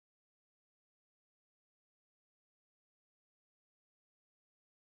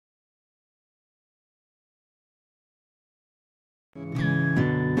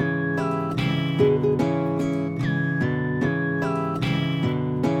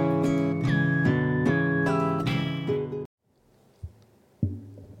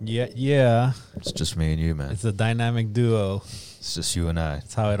Yeah. It's just me and you, man. It's a dynamic duo. It's just you and I.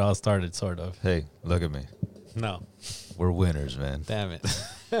 That's how it all started, sort of. Hey, look at me. No. We're winners, man. Damn it.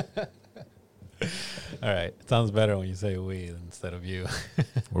 All right. It sounds better when you say we instead of you.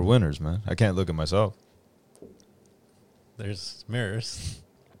 We're winners, man. I can't look at myself. There's mirrors.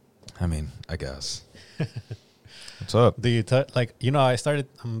 I mean, I guess. What's up? Do you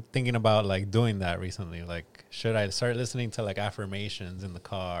I'm thinking about like doing that recently. Like, should I start listening to like affirmations in the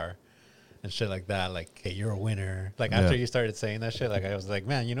car and shit like that? Like, hey, you're a winner. Like after you started saying that shit, like I was like,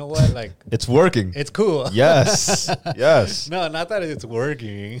 man, you know what? Like, It's working. it's cool. Yes. Yes. No, not that it's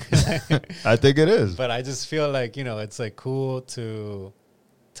working. I think it is. But I just feel like, it's like cool to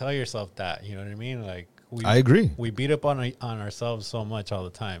tell yourself that, you know what I mean? Like I agree. We beat up on ourselves so much all the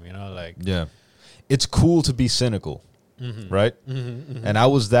time, like. Yeah. It's cool to be cynical, right? And I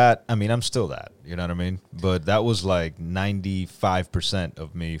was that. I mean, I'm still that. You know what I mean? But that was like 95%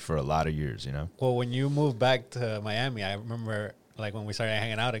 of me for a lot of years, Well, when you moved back to Miami, I remember like when we started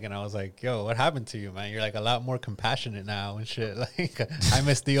hanging out again, I was like, yo, what happened to you, man? You're like a lot more compassionate now and shit. Like, I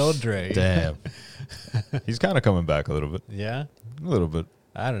miss the old Dre. Damn. He's kind of coming back a little bit. Yeah? A little bit.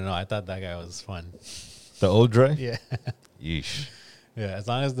 I don't know. I thought that guy was fun. The old Dre? Yeah. Yeesh. Yeah, as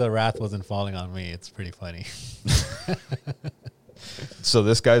long as the wrath wasn't falling on me, it's pretty funny. So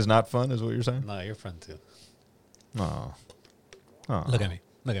this guy's not fun, is what you're saying? No, you're fun too. Oh. Look at me.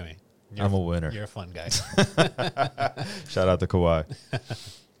 Look at me. I'm a winner. You're a fun guy. Shout out to Kawhi.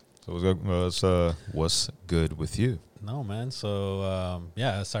 So what's good with you? No, man. So,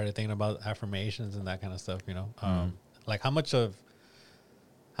 I started thinking about affirmations and that kind of stuff, Like how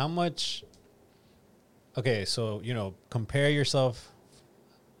much, okay, so, compare yourself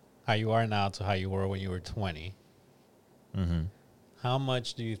how you are now to how you were when you were 20. Mm-hmm. How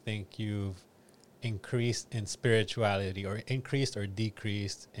much do you think you've increased in spirituality, or increased or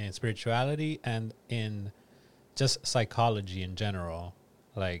decreased in spirituality and in just psychology in general?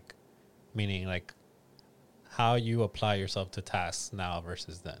 Like, meaning like how you apply yourself to tasks now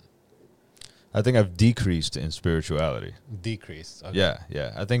versus then. I think I've decreased in spirituality. Decreased. Okay.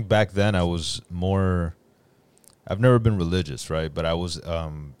 Yeah. I think back then I was more, I've never been religious, right? But I was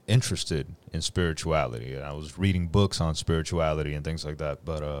interested in spirituality. And I was reading books on spirituality and things like that.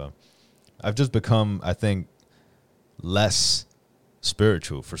 But I've just become, I think, less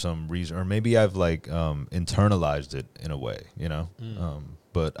spiritual for some reason. Or maybe I've like internalized it in a way,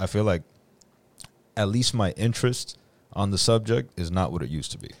 But I feel like at least my interest on the subject is not what it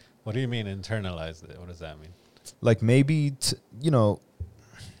used to be. What do you mean internalized it? What does that mean? Like maybe,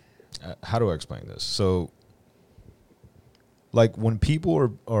 how do I explain this? So, like when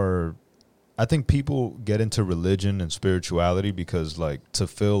people are, I think people get into religion and spirituality because like to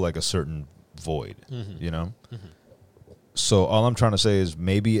fill like a certain void, So all I'm trying to say is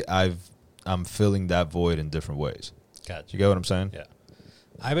maybe I'm filling that void in different ways. Gotcha. You get what I'm saying? Yeah.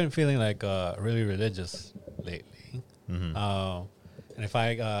 I've been feeling like really religious lately. Mm-hmm. And if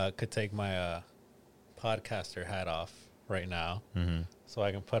I could take my podcaster hat off right now, so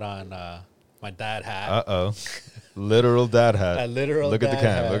I can put on my dad hat. Literal dad hat. A literal Look dad at the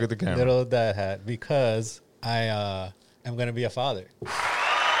camera. hat. Look at the camera. Literal dad hat, because I am going to be a father.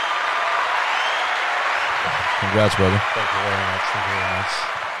 Congrats, brother. Thank you very much. Thank you very much.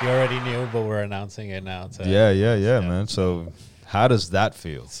 You already knew, but we're announcing it now. Yeah, man. So how does that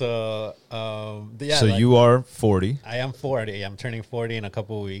feel? So, So like, you are 40. I am 40. I'm turning 40 in a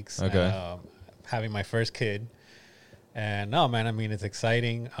couple of weeks. Okay. And, having my first kid. And no, man, I mean, it's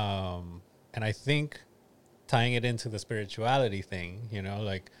exciting. And I think tying it into the spirituality thing,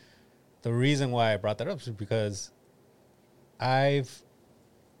 like the reason why I brought that up is because I've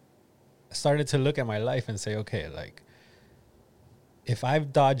started to look at my life and say, okay, like if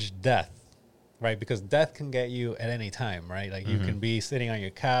I've dodged death, right? Because death can get you at any time, right? Like you can be sitting on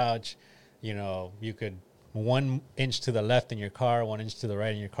your couch, you could 1 inch to the left in your car, 1 inch to the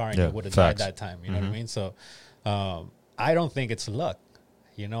right in your car, and you would have died that time. You know what I mean? So I don't think it's luck.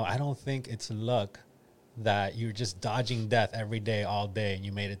 I don't think it's luck that you're just dodging death every day, all day, and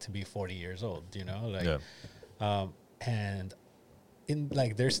you made it to be 40 years old, and in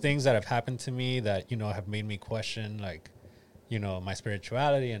like, there's things that have happened to me that, have made me question, like, my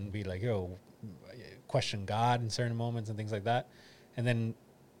spirituality and be like, question God in certain moments and things like that. And then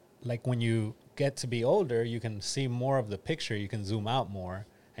like when you get to be older, you can see more of the picture, you can zoom out more,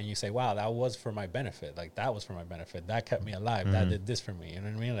 and you say, wow, that was for my benefit. Like that was for my benefit. That kept me alive. That did this for me. You know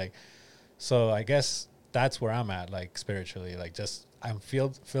what I mean? Like, so I guess that's where I'm at, like spiritually, like just I'm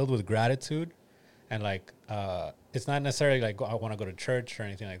filled with gratitude, and like it's not necessarily like I want to go to church or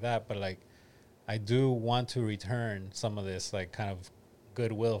anything like that, but like I do want to return some of this like kind of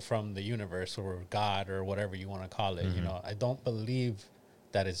goodwill from the universe or God or whatever you want to call it. You know, I don't believe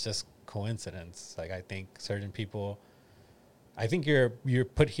that it's just coincidence. Like I think certain people, I think you're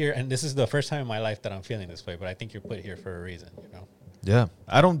put here, and this is the first time in my life that I'm feeling this way, but I think you're put here for a reason, you know? Yeah,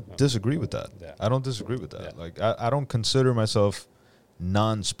 I don't disagree with that. Yeah. I don't disagree with that. Yeah. Like, I don't consider myself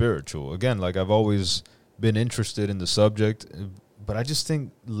non-spiritual. Again, like, I've always been interested in the subject, but I just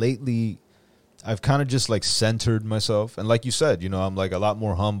think lately I've kind of just, like, centered myself. And like you said, you know, I'm, like, a lot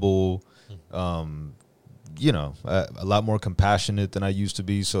more humble, you know, a lot more compassionate than I used to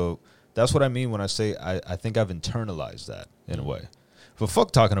be. So that's what I mean when I say I think I've internalized that in a way. But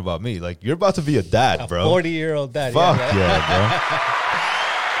fuck talking about me. Like, you're about to be a dad, bro. 40-year-old dad. Fuck yeah,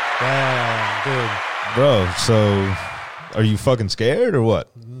 bro. Damn, dude. Bro, so are you fucking scared or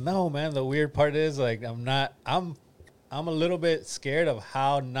what? No, man. The weird part is, like, I'm a little bit scared of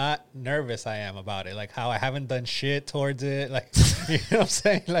how not nervous I am about it. Like, how I haven't done shit towards it. Like, you know what I'm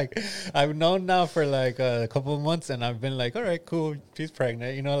saying? Like, I've known now for, like, a couple of months, and I've been like, all right, cool. She's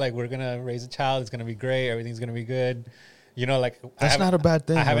pregnant. You know, like, we're going to raise a child. It's going to be great. Everything's going to be good. You know, like, that's not a bad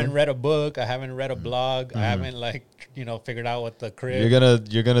thing. I haven't man. read a book. I haven't read a blog. I haven't, like, you know, figured out what the crib.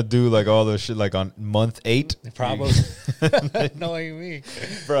 You're gonna do like all this shit like on month 8. Probably. Knowing me,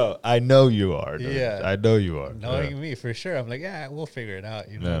 bro. I know you are. Dude. Yeah, I know you are. Knowing me for sure. I'm like, yeah, we'll figure it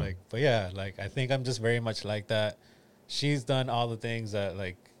out. You know, like, but yeah, like I think I'm just very much like that. She's done all the things that,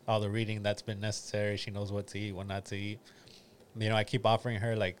 like, all the reading that's been necessary. She knows what to eat, what not to eat. You know, I keep offering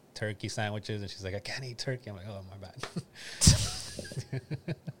her like turkey sandwiches, and she's like, I can't eat turkey. I'm like, oh, my bad.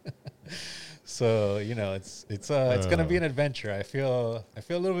 So, you know, it's gonna be an adventure. I feel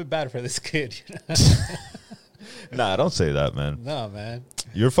a little bit bad for this kid. You know? Nah, don't say that, man. No, man.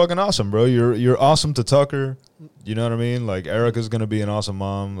 You're fucking awesome, bro. You're awesome to Tucker. You know what I mean? Like, Erica's gonna be an awesome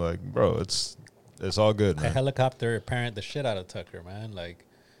mom. Like, bro, it's all good, man. I helicopter parent the shit out of Tucker, man. Like,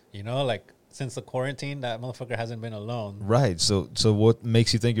 you know, like, since the quarantine, that motherfucker hasn't been alone. Right. So what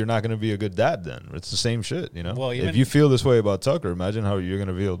makes you think you're not going to be a good dad then? It's the same shit, you know? Well, if you feel this way about Tucker, imagine how you're going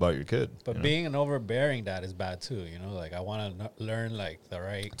to feel about your kid. But you know? being an overbearing dad is bad too, you know? Like, I want to learn, like, the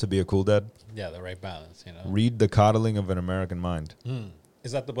right... To be a cool dad? Yeah, the right balance, you know? Read The Coddling of an American Mind.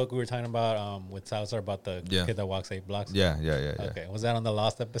 Is that the book we were talking about with Salazar about the kid that walks 8 blocks? Yeah. Okay. Was that on the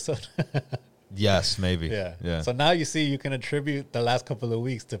Lost episode? Yes, maybe. Yeah. So now you see, you can attribute the last couple of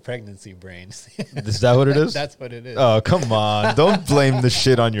weeks to pregnancy brains. Is that what it is? That's what it is. Oh, come on. Don't blame the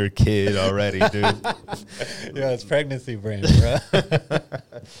shit on your kid already, dude. Yeah, it's pregnancy brains, bro.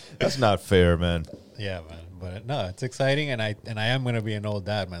 That's not fair, man. Yeah, man. But no, it's exciting, and I am going to be an old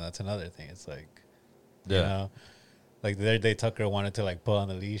dad, man. That's another thing. It's like, you know, like the other day Tucker wanted to, like, pull on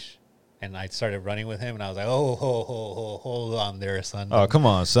the leash. And I started running with him, and I was like, "Oh, hold on there, son." Oh, come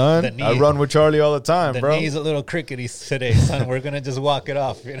on, son. I run with Charlie all the time, bro. The knee's a little crickety today, son. We're going to just walk it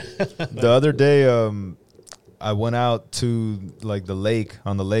off. You know? The other day, I went out to, like, the lake.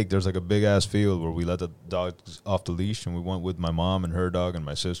 On the lake, there's, like, a big-ass field where we let the dogs off the leash, and we went with my mom and her dog and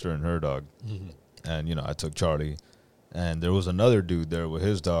my sister and her dog. And, you know, I took Charlie. And there was another dude there with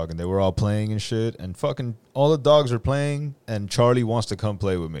his dog, and they were all playing and shit. And fucking all the dogs are playing, and Charlie wants to come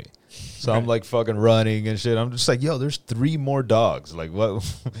play with me. So I'm like fucking running and shit. I'm just like, yo, there's 3 more dogs. Like, what?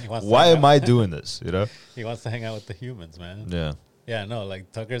 Why am I doing this? You know? He wants to hang out with the humans, man. Yeah. Yeah, no,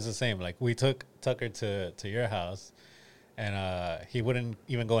 like Tucker's the same. Like, we took Tucker to your house, and he wouldn't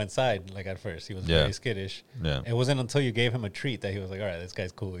even go inside. Like, at first, he was very skittish. Yeah. It wasn't until you gave him a treat that he was like, all right, this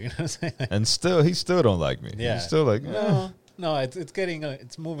guy's cool. You know what I'm saying? And he still don't like me. Yeah. He's still like, No, it's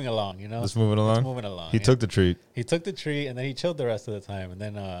it's moving along, you know? It's moving along? It's moving along. He took the treat. He took the treat, and then he chilled the rest of the time. And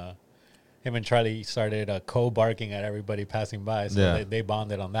then him and Charlie started co-barking at everybody passing by. So they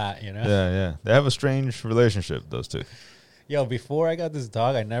bonded on that, you know? Yeah. They have a strange relationship, those two. Yo, before I got this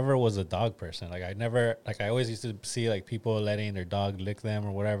dog, I never was a dog person. Like, I always used to see, like, people letting their dog lick them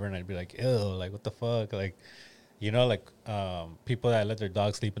or whatever. And I'd be like, ew, like, what the fuck? Like, you know, like, people that let their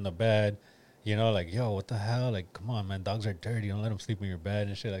dog sleep in the bed. You know, like, yo, what the hell? Like, come on, man. Dogs are dirty. Don't let them sleep in your bed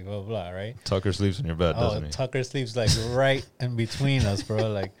and shit, like, blah, blah, right? Tucker sleeps in your bed, doesn't he? Tucker sleeps, like, right in between us, bro.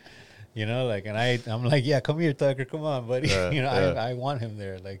 Like, you know, like, and I'm like, yeah, come here, Tucker. Come on, buddy. You know, I want him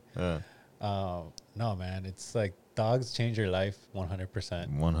there. Like, no, man. It's like dogs change your life 100%.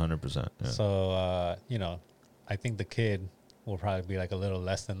 100%. Yeah. So, you know, I think the kid will probably be, like, a little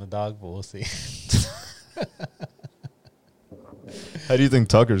less than the dog, but we'll see. How do you think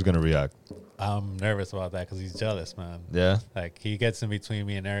Tucker's going to react? I'm nervous about that because he's jealous, man. Yeah. Like, he gets in between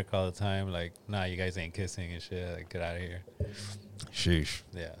me and Eric all the time. Like, nah, you guys ain't kissing and shit. Like, get out of here. Sheesh.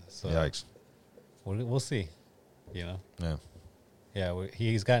 Yeah. So Yikes. we'll see. You know. Yeah. Yeah.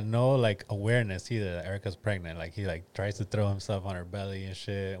 He's got no like awareness either that Erica's pregnant. Like, he like tries to throw himself on her belly and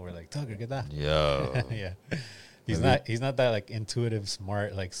shit. We're like, Tucker, get that. Yo. Yeah. He's not that like intuitive,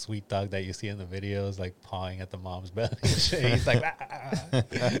 smart, like sweet dog that you see in the videos, like pawing at the mom's belly and shit. He's like,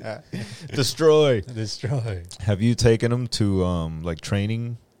 Destroy. destroy. Have you taken him to like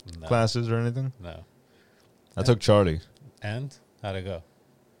training No. classes or anything? No. I took Charlie. And how'd it go?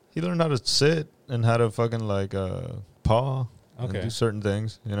 He learned how to sit and how to fucking like paw and Okay. do certain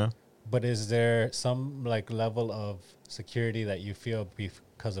things, you know? But is there some like level of security that you feel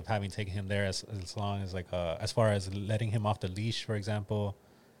because of having taken him there as long as like as far as letting him off the leash, for example?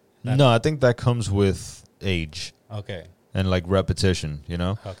 No, I think that comes with age Okay. and like repetition, you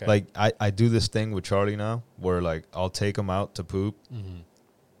know? Okay. Like I do this thing with Charlie now where like I'll take him out to poop Mm-hmm.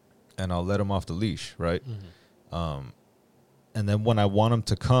 and I'll let him off the leash, right? Mm-hmm. And then when I want him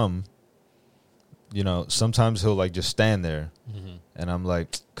to come, you know, sometimes he'll like just stand there Mm-hmm. and I'm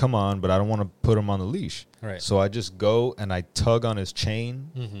like, come on, but I don't want to put him on the leash. Right. So I just go and I tug on his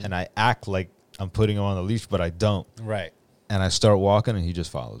chain Mhm. and I act like I'm putting him on the leash, but I don't. Right. And I start walking and he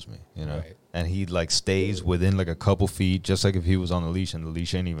just follows me, you know? Right. And he like stays within like a couple feet, just like if he was on the leash and the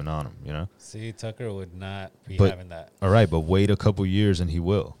leash ain't even on him, you know? See, Tucker would not be But- having that. All right, but wait a couple years and he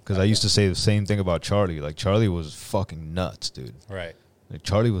will. Because I used to say the same thing about Charlie. Like Charlie was fucking nuts, dude. Right. Like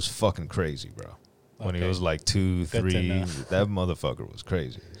Charlie was fucking crazy, bro. When he Okay. was like 2, Good to 3, know. that motherfucker was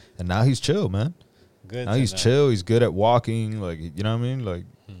crazy. And now he's chill, man. Good. Now to he's know. chill. He's good at walking. Like, you know what I mean? Like,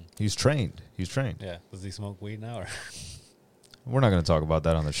 Hmm. he's trained. He's trained. Yeah. Does he smoke weed now? Or We're not going to talk about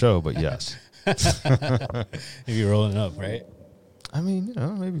that on the show, but yes. he be rolling up, right? I mean, you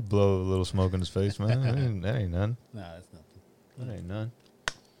know, maybe blow a little smoke in his face, man. That ain't none. No, that's nothing. That ain't none.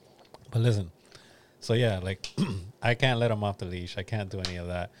 But listen, so yeah, like I can't let him off the leash. I can't do any of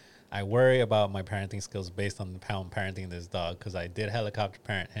that. I worry about my parenting skills based on how I'm parenting this dog because I did helicopter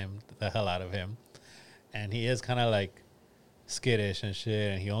parent him the hell out of him, and he is kind of like skittish and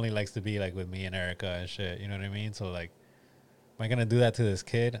shit, and he only likes to be like with me and Erica and shit. You know what I mean? So like, am I gonna do that to this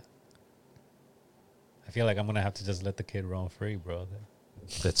kid? I feel like I'm gonna have to just let the kid roam free, bro.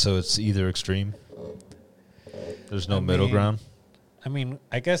 So it's either extreme. There's no I middle mean, ground. I mean,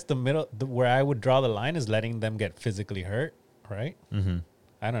 I guess where I would draw the line is letting them get physically hurt, right? Mm-hmm.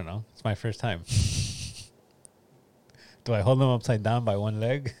 I don't know. It's my first time. Do I hold them upside down by one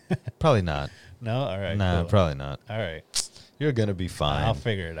leg? Probably not. No? All right. Nah, cool. probably not. All right. You're going to be fine. I'll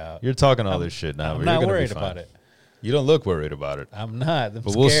figure it out. You're talking all I'm- this shit now, I'm but not you're gonna worried be fine. about it. You don't look worried about it. I'm not. I'm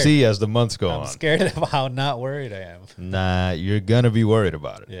But we'll scared. see as the months go I'm on. scared of how not worried I am. Nah, you're going to be worried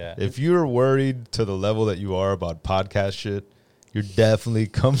about it. Yeah. If you're worried to the level that you are about podcast shit, you're definitely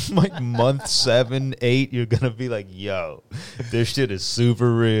come like month 7, 8, you're going to be like, yo, this shit is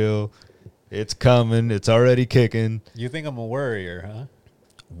super real. It's coming. It's already kicking. You think I'm a worrier, huh?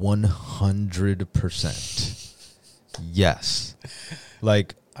 100%. Yes.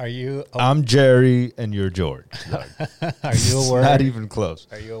 Like, Are you? I'm Jerry and you're George. Like, Are you a it's worrier? not even close.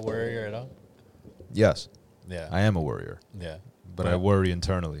 Are you a worrier at all? Yes, Yeah. I am a worrier, Yeah. but I worry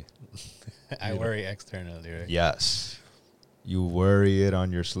internally. I worry externally, right? Yes. You worry it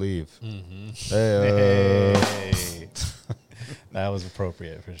on your sleeve. Mm-hmm. Hey, Hey. That was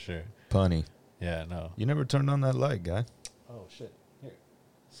appropriate for sure. punny. Yeah. No. You never turned on that light, guy. Oh shit. Here.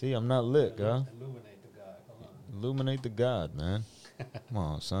 See, I'm not lit, guy. Illuminate the god. Hold on. Illuminate the God, man. Come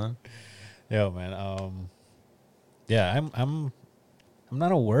on, son. Yo, man. Yeah, I'm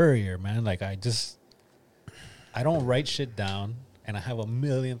not a worrier, man. Like I don't write shit down, and I have a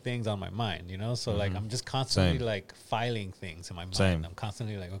million things on my mind, you know. So like I'm just constantly Same. like filing things in my mind. Same. I'm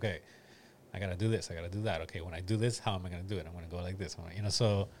constantly like, okay, I gotta do this, I gotta do that. Okay, when I do this, how am I gonna do it? I'm gonna go like this, you know.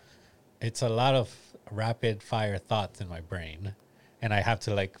 So it's a lot of rapid fire thoughts in my brain, and I have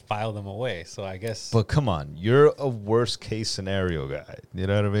to like file them away. So I guess, But come on, you're a worst case scenario guy. You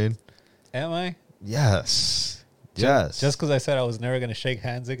know what I mean? am I? Yes. Yes. Just because I said I was never gonna shake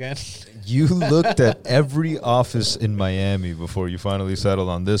hands again. You looked at every office in Miami before you finally settled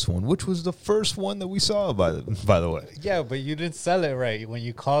on this one, which was the first one that we saw, by the way. Yeah, but you didn't sell it right when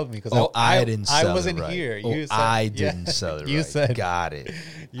you called me because I didn't sell I wasn't it right. here. Oh, You said, I yeah. didn't sell it You right. said, Got it.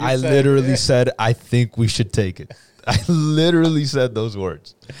 you I said- literally said, I think we should take it. I literally said those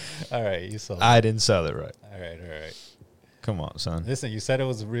words. all right, you sold. I didn't sell it right. All right. Come on, son. Listen, you said it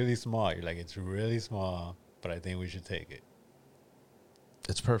was really small. You're like, it's really small, but I think we should take it.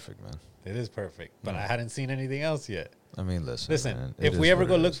 It's perfect, man. It is perfect, but Mm. I hadn't seen anything else yet. I mean, listen, man, it if is we ever what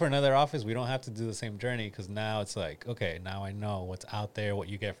go it look is. for another office, we don't have to do the same journey because now it's like, okay, now I know what's out there, what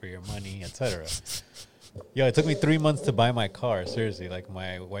you get for your money, etc. Yo, it took me 3 months to buy my car. Seriously, like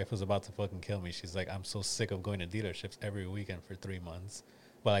my wife was about to fucking kill me. She's like, I'm so sick of going to dealerships every weekend for 3 months.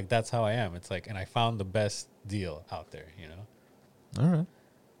 But like that's how I am. It's like, and I found the best deal out there. You know. All right.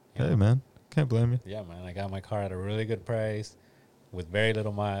 You Hey, know? man. Can't blame you. Yeah, man. I got my car at a really good price, with very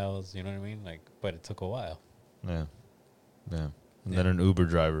little miles. You know what I mean? Like, but it took a while. Yeah. Yeah. And Yeah. then an Uber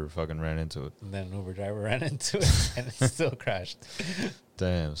driver fucking ran into it. And then an Uber driver ran into it, and it still crashed.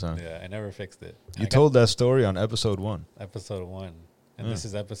 Damn, son. Yeah, I never fixed it. You I got told that story on episode 1. episode 1, and Yeah. this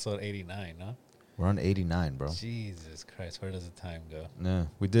is episode 89, huh? We're on 89, bro. Jesus Christ, where does the time go? Yeah.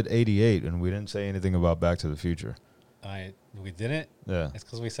 We did 88, and we didn't say anything about Back to the Future. We didn't. Yeah. It's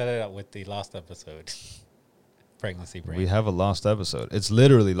because we set it up with the lost episode, pregnancy brain. We have a lost episode. It's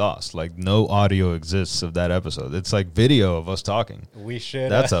literally lost. Like, no audio exists of that episode. It's like video of us talking. We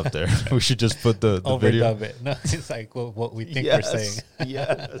should. That's up there. We should just put the video. overdub it. No, it's like what we think we're saying.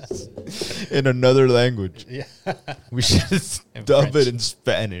 Yes. In another language. Yeah. We should In dub French. it in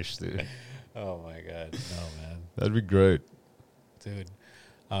Spanish, dude. Oh my god, no man, That'd be great. dude.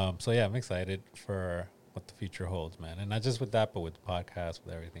 So yeah, I'm excited for what the future holds, man, and not just with that, but with the podcast,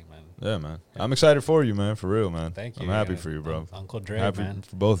 with everything, man. Yeah, man. I'm excited for you, man. For real, man. Thank you. I'm happy Yeah. for you, bro. Uncle Dre, Happy man.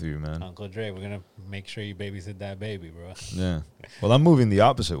 for both of you, man. Uncle Dre, we're gonna make sure you babysit that baby, bro. Yeah. Well, I'm moving the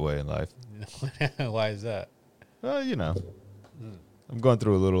opposite way in life. Why is that? Well, you know, Mm. I'm going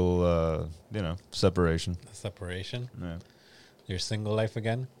through a little, separation. Separation. Yeah. Your single life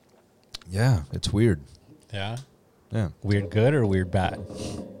again? Yeah, it's weird. Yeah. Yeah. Weird good or weird bad?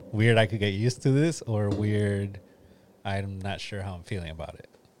 Weird I could get used to this, or weird I'm not sure how I'm feeling about it.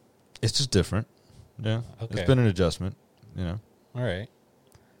 It's just different. Yeah. Okay. It's been an adjustment, you know. All right.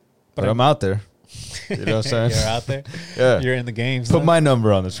 But I'm out there. You know what I'm saying? You're out there. Yeah. You're in the game. Put my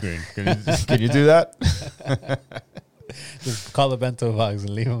number on the screen. Can you do that? Just call the bento box and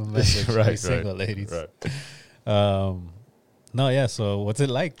leave them a message. Right, Be single, ladies. Right. No, yeah. So, what's it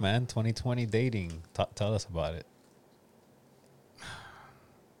like, man? 2020 dating. Tell us about it.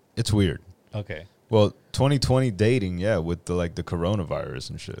 It's weird. Okay. Well, 2020 dating, yeah, with the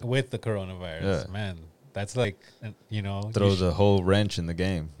coronavirus and shit. With the coronavirus, Yeah. man, that's like, you know, Throws a whole wrench in the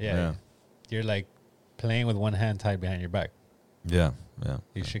game. yeah, you're like playing with one hand tied behind your back. Yeah. Yeah.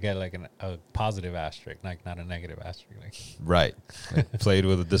 You should get like a positive asterisk, like not a negative asterisk. Like, Right. Played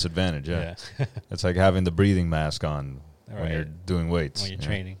with a disadvantage, yeah. It's like having the breathing mask on when Right. you're doing weights. when you're yeah.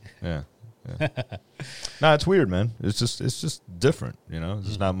 training. Yeah. Yeah. No, it's weird, man. It's just different, you know.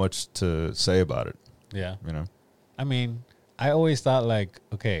 There's not much to say about it, Yeah. you know. I mean, I always thought like,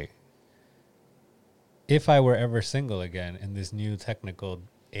 okay, if I were ever single again in this new technical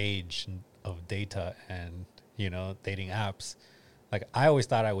age of data and, you know, dating apps, like I always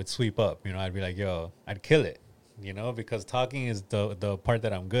thought I would sweep up, you know, I'd be like, yo, I'd kill it, you know, because talking is the part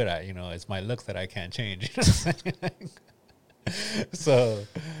that I'm good at, you know, it's my looks that I can't change. You know what I'm saying? So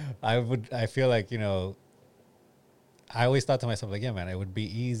I feel like, you know, I always thought to myself like, yeah, man, it would be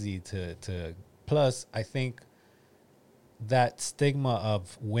easy to plus I think that stigma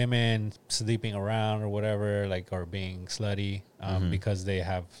of women sleeping around or whatever, like, or being slutty because they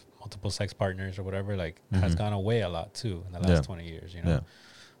have multiple sex partners or whatever, like has gone away a lot too in the last 20 years, you know? Yeah.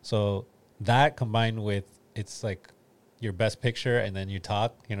 So that combined with, it's like your best picture and then you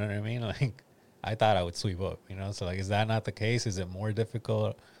talk, you know what I mean? Like, I thought I would sweep up, you know? So like, is that not the case? Is it more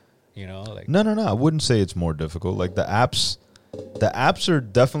difficult? You know, like, No. I wouldn't say it's more difficult. Like the apps are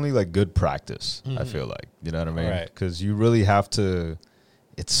definitely like good practice. I feel like, you know what I mean? Right. Because you really have to.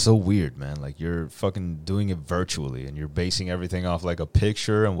 It's so weird, man. Like you're fucking doing it virtually, and you're basing everything off like a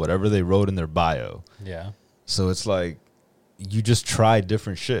picture and whatever they wrote in their bio. yeah. So it's like you just try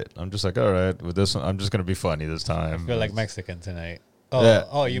different shit. I'm just like, all right, with this one, I'm just gonna be funny this time. I feel like Mexican tonight. Oh, Yeah.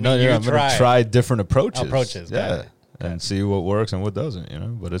 oh, you No, mean yeah, you I'm gonna try different approaches. Got Yeah. it. And see what works and what doesn't, you know?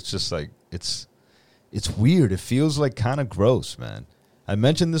 But it's just like it's weird. It feels like kind of gross, man. I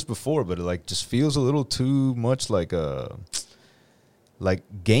mentioned this before, but it like just feels a little too much like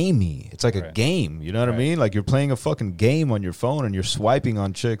gamey. It's like a Right. game, you know what I Right. mean? Like you're playing a fucking game on your phone and you're swiping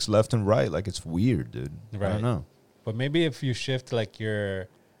on chicks left and right. Like it's weird, dude. I Right. don't know. But maybe if you shift like your,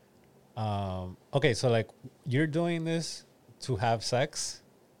 okay, so like you're doing this to have sex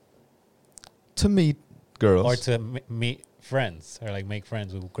To meet girls. or to meet friends or like make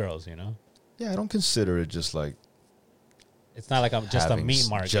friends with girls, you know? Yeah, I don't consider it just like It's not like I'm just a meat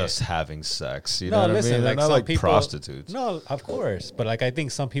market. Just having sex. You No, know what listen, I mean? They're like not some like people- prostitutes. No, of course, but like I think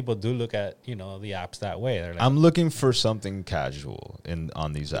some people do look at the apps that way. They're like, I'm looking for something casual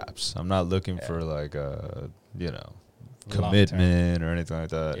on these apps. I'm not looking for like a long-term. commitment or anything like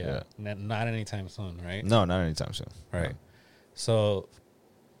that. yeah, not anytime soon, right? No, not anytime soon. Right. No. So,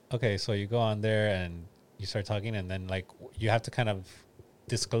 okay, so you go on there and you start talking, and then like you have to kind of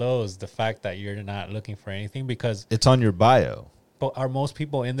disclose the fact that you're not looking for anything because. It's on your bio. But are most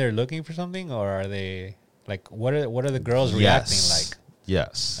people in there looking for something, or are they like what are the girls reacting like?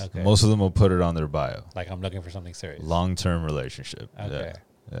 Yes. Okay. Most of them will put it on their bio. Like I'm looking for something serious. Long-term relationship. Okay.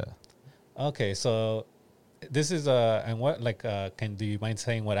 Yeah. Okay, so this is and what like do you mind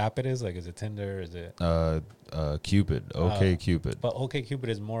saying what app it is? Like is it Tinder? Is it Cupid. Okay, Cupid. But OkCupid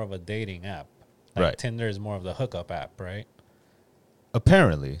is more of a dating app. Like Right. Tinder is more of the hookup app, right?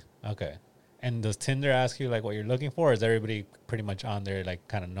 Apparently. Okay. And does Tinder ask you like what you're looking for, or is everybody pretty much on there like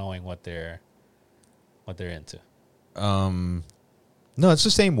kind of knowing what they're into? No, it's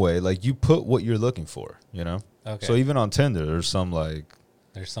the same way. Like you put what you're looking for, Okay. So even on Tinder, there's some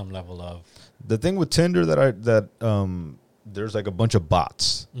there's some level of the thing with Tinder that there's like a bunch of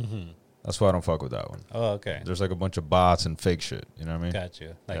bots. mm-hmm. That's why I don't fuck with that one. Oh, okay. There's like a bunch of bots and fake shit. You know what I mean? Got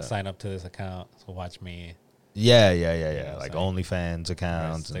you. Like Yeah. sign up to this account, so watch me. Yeah. Yeah, Like so OnlyFans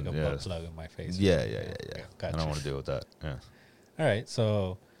accounts. Stick a And, butt plug in my face. yeah. Okay, I gotcha. don't want to deal with that. Yeah. All right.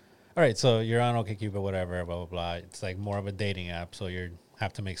 So you're on OkCupid, whatever, blah blah blah. It's like more of a dating app, so you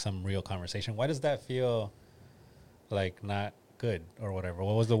have to make some real conversation. Why does that feel like not good or whatever?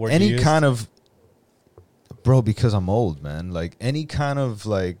 What was the word? Any you used? kind of, bro, because I'm old, man. Like any kind of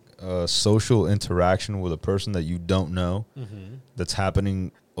like social interaction with a person that you don't know Mm-hmm. that's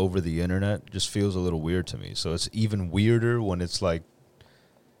happening over the internet just feels a little weird to me. So it's even weirder when it's like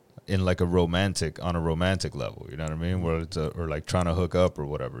in like on a romantic level, you know what I mean? Where it's or like trying to hook up or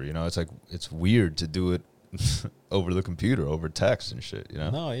whatever, it's like, it's weird to do it over the computer, over text and shit,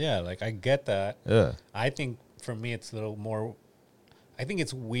 No, yeah, like I get that. Yeah. I think for me it's a little more. I think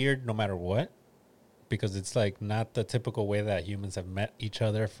it's weird no matter what, because it's like not the typical way that humans have met each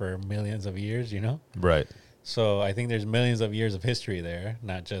other for millions of years, Right. So I think there's millions of years of history there,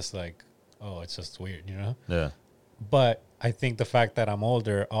 not just like, oh, it's just weird, Yeah. But I think the fact that I'm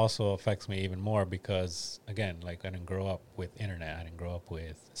older also affects me even more because, again, like I didn't grow up with internet. I didn't grow up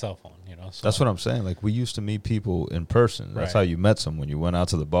with cell phone, So That's what I'm saying. Like we used to meet people in person. That's Right. how you met someone. You went out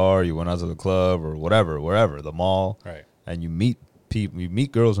to the bar, you went out to the club or whatever, wherever, the mall, Right. and you meet people, you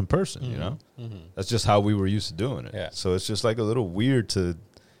meet girls in person, Mm-hmm. That's just how we were used to doing it. Yeah. So it's just like a little weird to,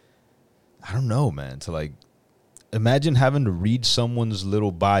 I don't know, man, to like imagine having to read someone's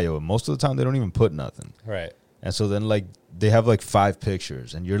little bio. And most of the time they don't even put nothing. Right. And so then like they have like 5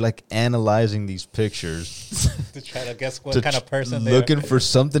 pictures and you're like analyzing these pictures To try to guess what to kind of person they looking are. for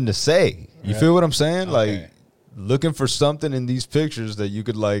something to say. You Right. feel what I'm saying? Okay. Like looking for something in these pictures that you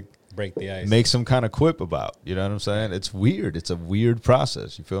could like Break the ice. make some kind of quip about. You know what I'm saying? It's weird. It's a weird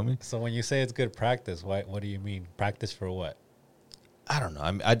process. You feel me? So when you say it's good practice, what do you mean? Practice for what? I don't know.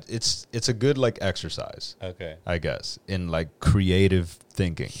 I mean, it's a good like exercise, Okay. I guess, in like creative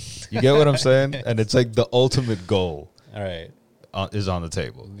thinking. You get what I'm saying? And it's like the ultimate goal All right. is on the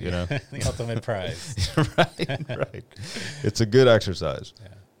table. You know? The ultimate prize. right. It's a good exercise. Yeah.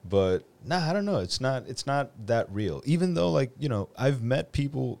 But I don't know. It's not that real. Even though like, I've met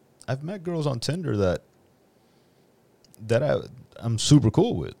girls on Tinder that I'm super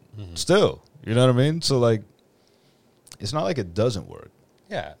cool with Mhm. still. You know what I mean? So like it's not like it doesn't work.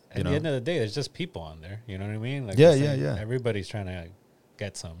 Yeah. At You the know? end of the day, there's just people on there. You know what I mean? Like Yeah, it's like yeah. Everybody's trying to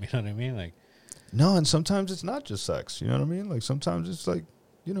get some. You know what I mean? Like, No, and sometimes it's not just sex. You know what I mean? Like sometimes it's like,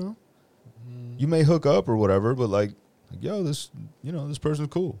 you may hook up or whatever, but like yo, this person's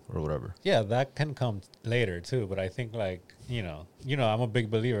cool or whatever. yeah, that can come later too. But I think like, I'm a big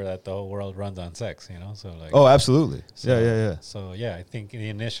believer that the whole world runs on sex, So like, Oh, absolutely. So, Yeah. So yeah, I think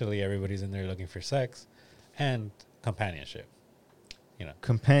initially everybody's in there looking for sex and companionship.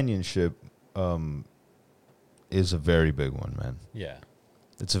 Companionship is a very big one, man. Yeah.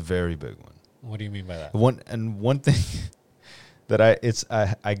 It's a very big one. What do you mean by that? One thing that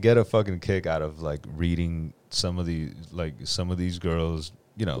I get a fucking kick out of like reading some of these girls,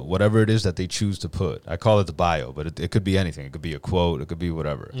 whatever it is that they choose to put. I call it the bio, but it could be anything. It could be a quote. It could be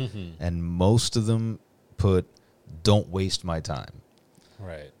whatever. Mm-hmm. And most of them put, "Don't waste my time."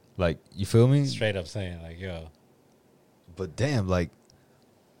 Right. Like, you feel me? Straight up saying like, yo. But damn, like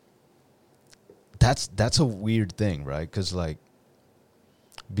that's a weird thing, right?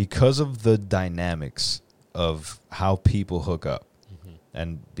 Because of the dynamics of how people hook up, Mm-hmm.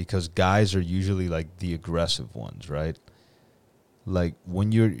 and because guys are usually like the aggressive ones, right? like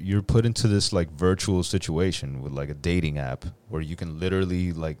when you're put into this like virtual situation with like a dating app where you can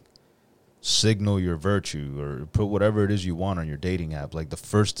literally like signal your virtue or put whatever it is you want on your dating app, like the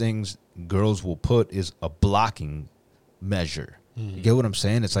first things girls will put is a blocking measure. You get what I'm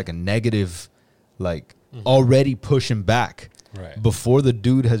saying? It's like a negative, like already pushing back before the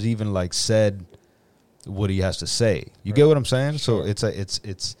dude has even like said what he has to say. You get what I'm saying? Sure. So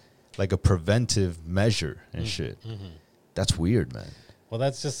it's like a preventive measure and shit. That's weird, man. Well,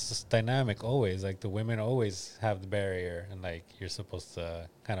 that's just dynamic always. Like the women always have the barrier, and like you're supposed to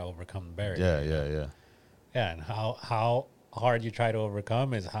kind of overcome the barrier. Yeah, and how hard you try to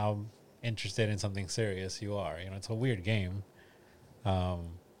overcome is how interested in something serious you are. You know, it's a weird game.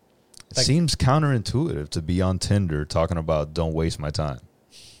 It seems counterintuitive to be on Tinder talking about don't waste my time.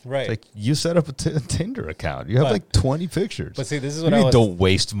 Right. It's like you set up a Tinder account. You have like 20 pictures. But see, this is what don't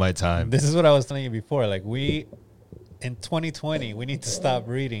waste my time. This is what I was telling you before. Like in 2020, we need to stop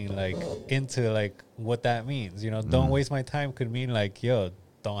reading like into like what that means. You know, don't waste my time could mean like, yo,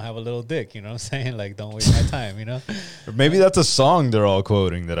 don't have a little dick. You know what I'm saying? Like, don't waste my time, you know? Or maybe that's a song they're all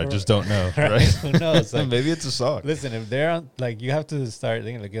quoting that I just don't know, right? Who knows? Like, maybe it's a song. Listen, if they're on, like, you have to start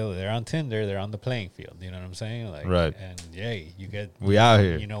thinking, like, yo, they're on Tinder, they're on the playing field. You know what I'm saying? Like, right. And, yay, you get... We out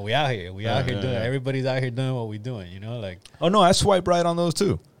here. You know, we out here. We out here doing... Everybody's out here doing what we doing, you know? Like... Oh, no, I swipe right on those,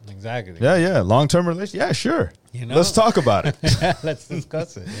 too. Exactly. Yeah. Long-term relationship. Yeah, sure. You know? Let's talk about it. Let's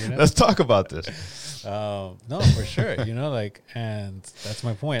discuss it. You know? Let's talk about this. No, for sure. You know, like, and that's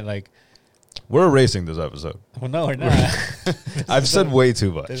my point. Like... We're erasing this episode. Well, no, we're not. I've said way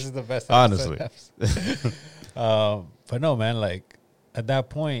too much. This is the best honestly. But no, man, like at that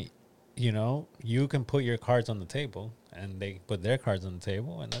point, you know, you can put your cards on the table and they put their cards on the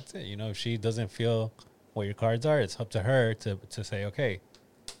table and that's it. You know, if she doesn't feel what your cards are, it's up to her to say, okay,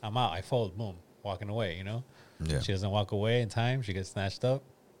 I'm out. I fold. Boom. Walking away, you know? Yeah. She doesn't walk away in time. She gets snatched up.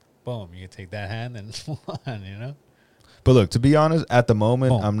 Boom. You take that hand and move on, you know? But look, to be honest, at the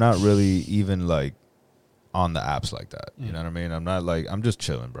moment, I'm not really even like on the apps like that. You know what I mean? I'm not like, I'm just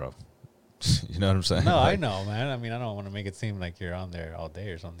chilling, bro. You know what I'm saying? No, like, I know, man. I mean, I don't want to make it seem like you're on there all day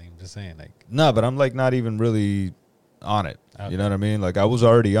or something. I'm just saying, like. No, but I'm like not even really on it. Okay. You know what I mean? Like I was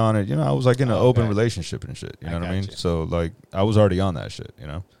already on it. You know, I was like in an open relationship and shit. You know what I mean? You. So like I was already on that shit, you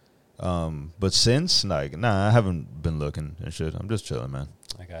know? But since, like, nah, I haven't been looking and shit. I'm just chilling, man.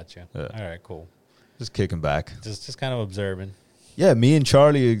 I got you. Yeah. All right, cool. Just kicking back. Just kind of observing. Yeah, me and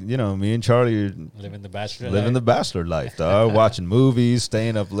Charlie are living the bachelor life, dog. Watching movies,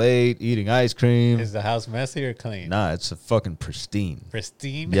 staying up late, eating ice cream. Is the house messy or clean? Nah, it's a fucking pristine.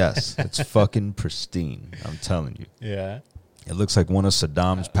 Pristine? Yes, it's fucking pristine. I'm telling you. Yeah. It looks like one of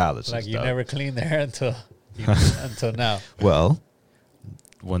Saddam's palaces. Like you dog. never cleaned there until now. Well,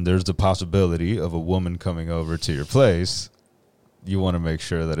 when there's the possibility of a woman coming over to your place, you want to make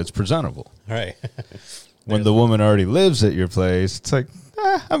sure that it's presentable. Right. When the woman already lives at your place, it's like,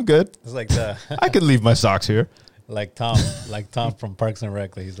 I'm good. It's like the I could leave my socks here. Like Tom from Parks and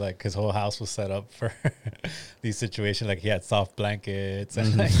Rec. He's like, his whole house was set up for these situations. Like he had soft blankets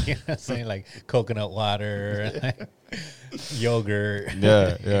and like, you know what I'm saying, like coconut water and like yogurt.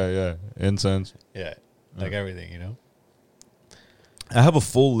 Yeah. Incense. Yeah. Like everything, you know? I have a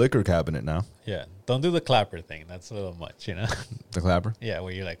full liquor cabinet now. Yeah. Don't do the clapper thing. That's a little much, you know? The clapper? Yeah,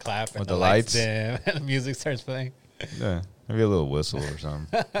 where you like clap and with the lights dim and the music starts playing. Yeah. Maybe a little whistle or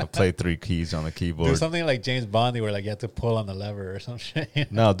something. I'll play 3 keys on the keyboard. Do something like James Bondy where like you have to pull on the lever or some shit. You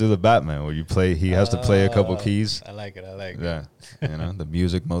know? No, do the Batman where you play, he has to play a couple keys. I like it. Yeah. You know, the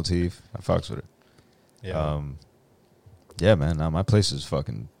music motif. I fucks with it. Yeah. Yeah, man. Now my place is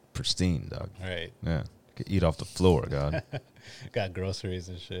fucking pristine, dog. Right. Yeah. Could eat off the floor, God. Got groceries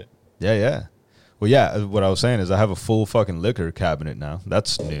and shit. Yeah. Well, yeah, what I was saying is I have a full fucking liquor cabinet now.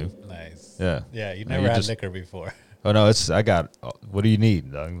 That's new. Nice. Yeah. Yeah, you never had liquor before. Oh, no, I got, what do you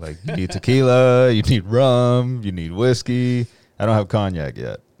need, dog? Like, you need tequila, you need rum, you need whiskey. I don't have cognac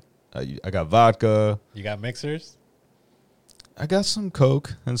yet. I got vodka. You got mixers? I got some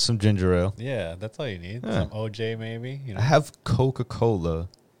Coke and some ginger ale. Yeah, that's all you need. Yeah. Some OJ maybe. You know? I have Coca-Cola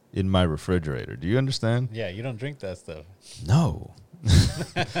in my refrigerator. Do you understand? Yeah, you don't drink that stuff. No.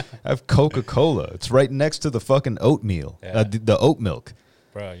 I have Coca-Cola. It's right next to the fucking oatmeal, the oat milk.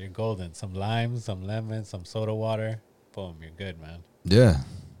 Bro, you're golden. Some limes, some lemons, some soda water. Boom, you're good, man. Yeah.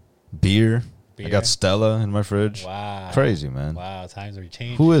 Beer. I got Stella in my fridge. Wow. Crazy, man. Wow, times are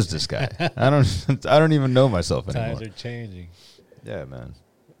changing. Who is this guy? I don't even know myself anymore. Times are changing. Yeah, man.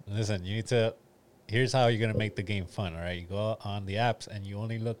 Listen, you need to here's how you're gonna make the game fun. All right, you go on the apps and you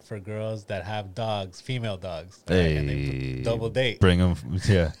only look for girls that have dogs, female dogs. Right? Hey, And they double date. Bring them.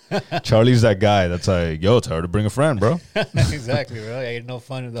 Yeah, Charlie's that guy that's like, yo, tell her to bring a friend, bro. Exactly, bro. Ain't no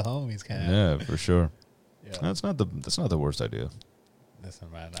fun if the homies can. Yeah, for sure. Yeah. That's not the worst idea. Listen,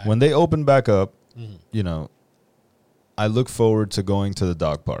 man. When they open back up, Mhm. you know, I look forward to going to the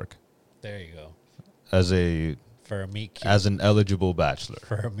dog park There you go. as For a meet cute. an eligible bachelor.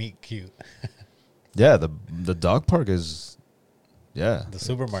 For a meet cute. Yeah, the dog park is, yeah, The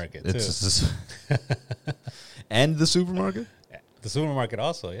supermarket too. it's and the supermarket. The supermarket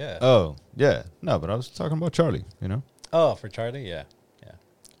also, yeah. Oh yeah, no, but I was talking about Charlie. You know, Oh, for Charlie, yeah,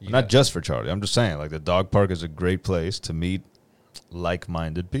 yeah. not just for Charlie. I'm just saying, like the dog park is a great place to meet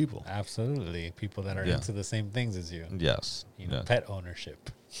like-minded people. Absolutely, people that are Yeah. into the same things as you. Yes, You know, yeah. pet ownership.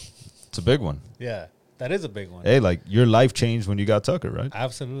 It's a big one. Yeah, that is a big one. Hey, like your life changed when you got Tucker, right?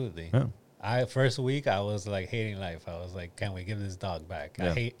 Absolutely. Yeah. First week I was like hating life. I was like, can we give this dog back? I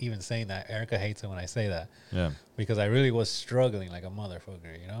Yeah. hate even saying that. Erica hates it when I say that Yeah. because I really was struggling like a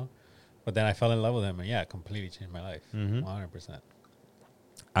motherfucker, you know. But then I fell in love with him, and yeah, completely changed my life, Mhm. 100%.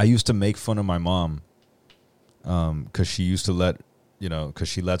 I used to make fun of my mom because she used to because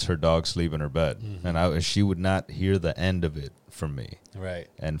she lets her dog sleep in her bed. Mhm. And she would not hear the end of it from me. Right.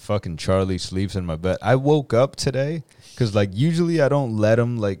 And fucking Charlie sleeps in my bed. I woke up today because, like, usually I don't let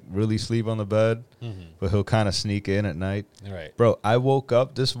him, like, really sleep on the bed, but he'll kind of sneak in at night. Right. Bro, I woke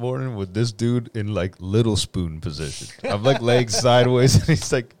up this morning with this dude in, like, little spoon position. I'm, like, laying sideways, and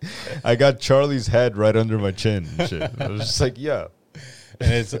he's like, I got Charlie's head right under my chin and shit. I was just like, yeah.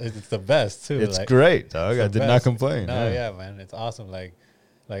 And it's the best too. It's like, great, dog. it's I the did not best. complain. No, yeah, man, it's awesome. Like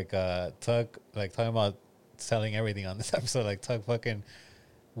Tug, like talking about selling everything on this episode. Like Tug fucking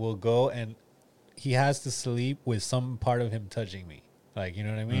will go and he has to sleep with some part of him touching me. Like, you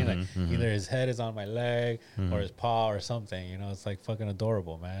know what I mean? Like either his head is on my leg or his paw or something. You know, it's like fucking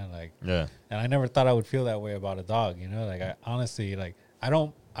adorable, man. Like, Yeah. and I never thought I would feel that way about a dog. You know, like I honestly like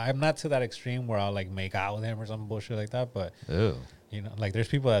I'm not to that extreme where I'll like make out with him or some bullshit like that. But Ew. you know, like there's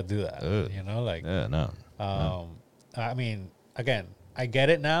people that do that. Ugh. You know, like Yeah, no. I mean, again, I get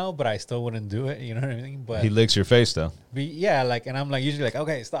it now, but I still wouldn't do it. You know what I mean? But He licks your face, though. yeah, like, and I'm like usually like,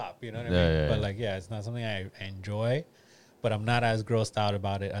 okay, stop. You know what I mean? Yeah, But yeah. like, yeah, it's not something I enjoy, but I'm not as grossed out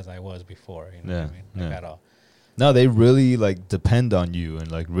about it as I was before. You know what I mean? Like Yeah. at all. No, they really, like, depend on you and,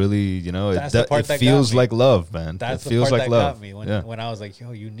 like, really, you know, That's the part it that feels got me. like love, man. That's it the feels part like that love. got me Yeah. when I was like,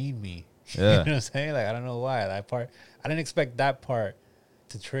 yo, you need me. Yeah. You know what I'm saying? Like, I don't know why that part. I didn't expect that part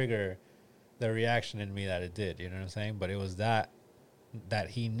to trigger the reaction in me that it did. You know what I'm saying? But it was that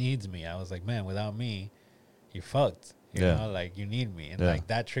he needs me. I was like, man, without me, you fucked. You Yeah. know, like you need me, and Yeah. like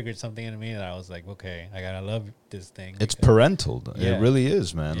that triggered something in me that I was like, okay, I gotta love this thing. It's because- parental. Yeah. It really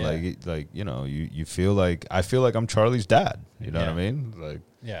is, man. Yeah. Like you know, you feel like I feel like I'm Charlie's dad. You know what I Yeah. mean? Like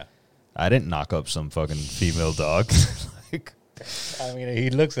Yeah, I didn't knock up some fucking female dog. Like I mean, he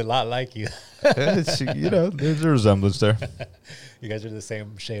looks a lot like you. you know, there's a resemblance there. You guys are the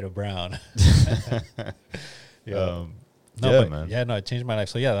same shade of brown. Yeah. Yeah, man. Yeah, no, it changed my life.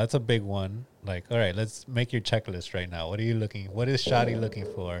 So yeah, that's a big one. Like, all right, let's make your checklist right now. What is Shadi looking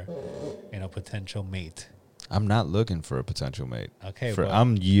for in a potential mate? I'm not looking for a potential mate. Okay,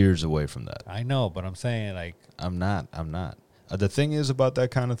 I'm years away from that. I know, but I'm saying like, I'm not. The thing is about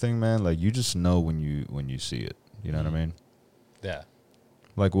that kind of thing, man. Like you just know when you see it. You know what I mean? yeah,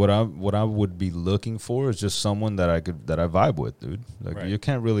 Like what I would be looking for is just someone that I vibe with, dude. Like Right. you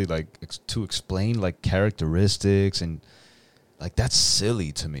can't really like to explain like characteristics and like that's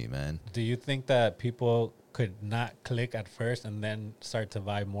silly to me, man. do you think that people could not click at first and then start to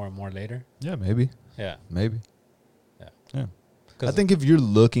vibe more and more later? Yeah, maybe. Yeah, Maybe. Yeah. Yeah. 'Cause- I think if you're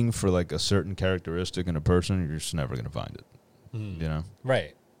looking for like a certain characteristic in a person, you're just never gonna find it. Mm. You know,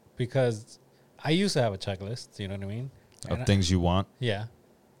 right? Because I used to have a checklist. You know what I mean? of And things you want. Yeah.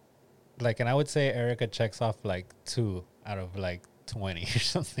 Like, and I would say Erica checks off like 2 out of like 20 or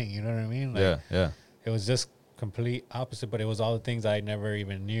something. You know what I mean? Like, Yeah. It was just complete opposite, but it was all the things I never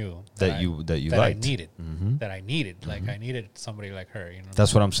even knew That you that liked. I needed. Mm-hmm. That I needed. Like, I needed somebody like her. You know.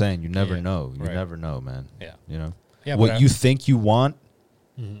 That's what I'm saying. You never Yeah. know. You Right. never know, man. Yeah. You know Yeah. what you think you want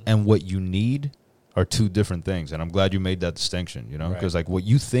Mhm. and what you need are two different things. And I'm glad you made that distinction, you know, Right. because like what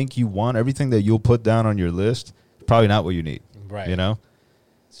you think you want, everything that you'll put down on your list, probably not what you need. Right. You know,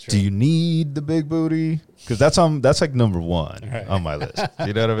 It's true. do you need the big booty? Because that's like number one Right. on my list.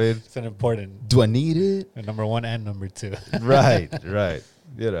 You know what I mean? It's an important Do I need it? number 1 and number 2. Right.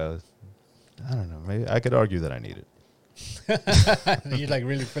 You know, I don't know. Maybe I could argue that I need it. You're like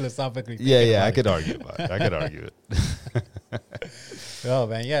really philosophically. Yeah, thinking I about could it. argue about it. I could argue it. Oh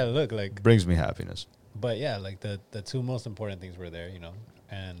man, yeah. Look, like, Brings me happiness. but yeah, like the two most important things were there,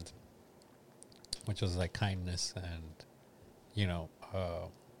 and which was like kindness and you know,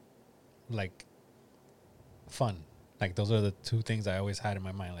 like fun. Like those are the two things I always had in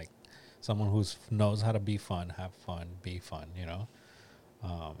my mind. Like someone who's knows how to be fun, have fun, be fun,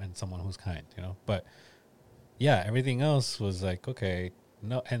 and someone who's kind, But yeah, everything else was like, okay,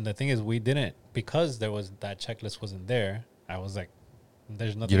 no. And the thing is, we didn't, because there was that checklist wasn't there. I was like,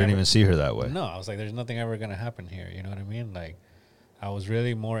 there's nothing. You didn't ever, even see her that way. No, I was like, there's nothing ever gonna happen here. You know what I mean? Like, I was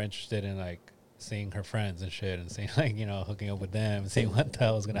really more interested in like seeing her friends and shit, and seeing like hooking up with them, and seeing what the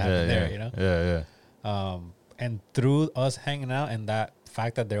hell was gonna happen there. Yeah. And through us hanging out and that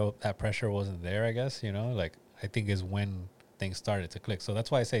fact that that pressure wasn't there, I guess like I think is when things started to click. So that's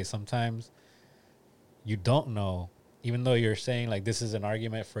why I say sometimes you don't know, even though you're saying like this is an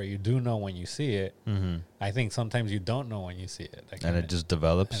argument for you do know when you see it. Mm-hmm. I think sometimes you don't know when you see it, like, and it just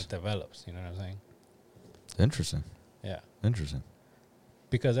develops. And it develops. You know what I'm saying? Interesting. Yeah. Interesting.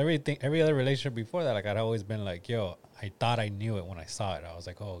 Because every other relationship before that, like I'd always been like, yo, I thought I knew it when I saw it. I was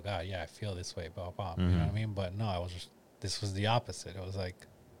like, oh God, yeah, I feel this way, blah, blah. You know what I mean? But no, this was the opposite. It was like,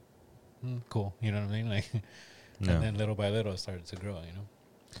 cool. You know what I mean? Like, and then little by little it started to grow,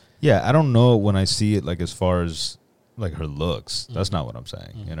 Yeah, I don't know when I see it, like as far as like her looks. That's not what I'm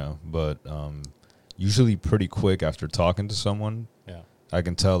saying, But usually pretty quick after talking to someone, I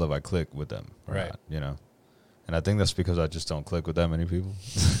can tell if I click with them or not, And I think that's because I just don't click with that many people.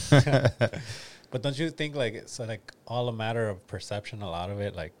 But don't you think like it's like all a matter of perception, a lot of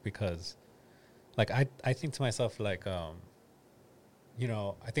it, like because like I think to myself like I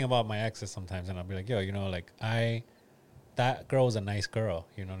think about my exes sometimes and I'll be like, yo, like that girl was a nice girl,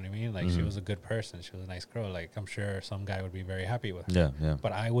 you know what I mean? Like she was a good person, she was a nice girl. Like I'm sure some guy would be very happy with her. Yeah.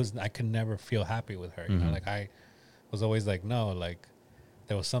 But I could never feel happy with her, like I was always like, no, like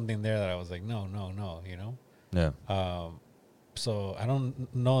there was something there that I was like, no, Yeah. So I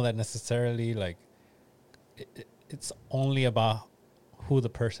don't know that necessarily like it's only about who the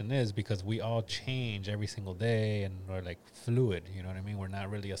person is, because we all change every single day and we're like fluid, you know what I mean? We're not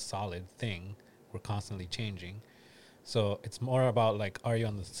really a solid thing. We're constantly changing. So it's more about like, are you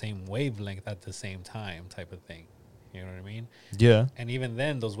on the same wavelength at the same time type of thing? You know what I mean? Yeah. And even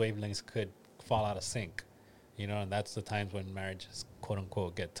then those wavelengths could fall out of sync, and that's the times when marriages quote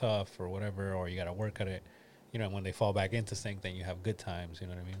unquote get tough or whatever, or you got to work at it. And when they fall back into sync, then you have good times, you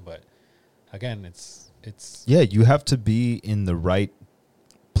know what I mean? But again, it's yeah, you have to be in the right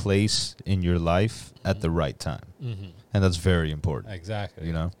place in your life at the right time. And that's very important.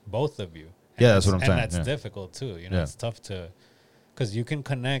 Exactly. Both of you. And that's what I'm saying. And that's difficult too, it's tough to, because you can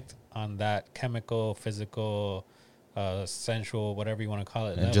connect on that chemical, physical, sensual, whatever you want to call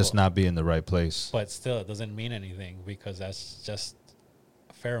it, and level, just not be in the right place. But still, it doesn't mean anything, because that's just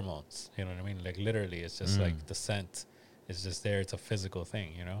pheromones, you know what I mean? Like literally, it's just like the scent is just there. It's a physical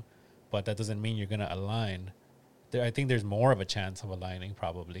thing, but that doesn't mean you're going to align. I think there's more of a chance of aligning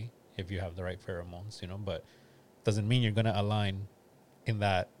probably if you have the right pheromones, but doesn't mean you're going to align in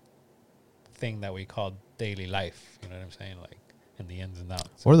that thing that we call daily life. You know what I'm saying? Like in the ins and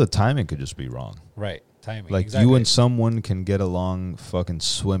outs. Or the timing could just be wrong. Right. Timing. Like exactly. You and someone can get along fucking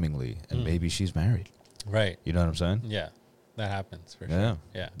swimmingly and maybe she's married. Right. You know what I'm saying? Yeah. That happens for sure.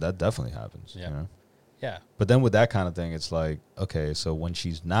 Yeah. That definitely happens. Yeah. Yeah. But then with that kind of thing, it's like, okay, so when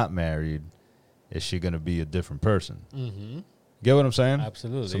she's not married, is she going to be a different person? Mm-hmm. Get what I'm saying?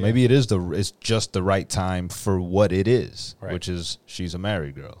 Absolutely. So maybe it's just the right time for what it is, which is she's a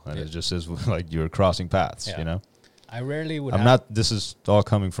married girl. And it just is like you're crossing paths, I rarely would. This is all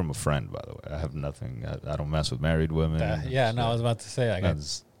coming from a friend, by the way. I have nothing. I don't mess with married women. I was about to say, like,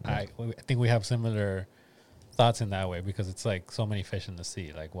 I think we have similar thoughts in that way, because it's like so many fish in the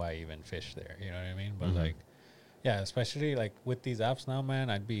sea. Like, why even fish there? You know what I mean? But like, yeah, especially like with these apps now, man,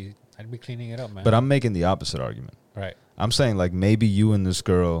 I'd be cleaning it up, man. But I'm making the opposite argument. Right. I'm saying like maybe you and this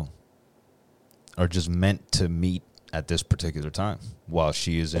girl are just meant to meet at this particular time while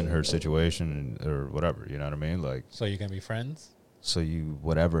she is in her situation or whatever. You know what I mean? Like, so you can be friends. So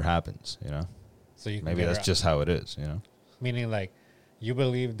whatever happens, So you can maybe that's just how it is, Meaning like, you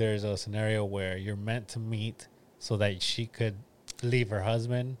believe there's a scenario where you're meant to meet so that she could leave her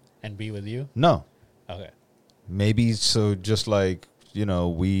husband and be with you? No. Okay. Maybe so just like,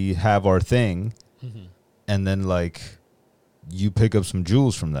 we have our thing and then like you pick up some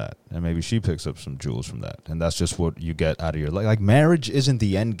jewels from that and maybe she picks up some jewels from that. And that's just what you get out of your life. Like marriage isn't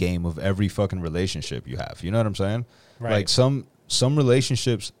the end game of every fucking relationship you have. You know what I'm saying? Right. Like some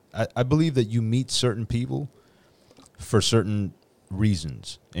relationships, I believe that you meet certain people for certain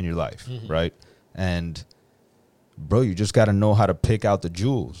reasons in your life, right? And bro, you just got to know how to pick out the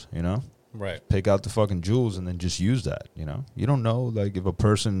jewels, you know? Right. Pick out the fucking jewels and then just use that, you know? You don't know, like, if a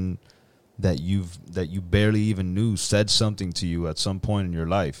person that you barely even knew said something to you at some point in your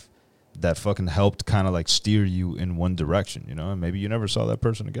life that fucking helped kind of like steer you in one direction, you know? And maybe you never saw that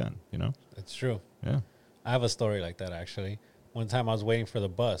person again, you know? It's true. Yeah. I have a story like that, actually. One time I was waiting for the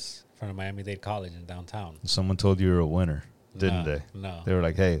bus in front of Miami-Dade College in downtown. Someone told you you're a winner, didn't they? No. They were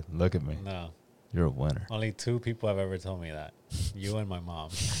like, hey, look at me. No. You're a winner. Only 2 people have ever told me that. You and my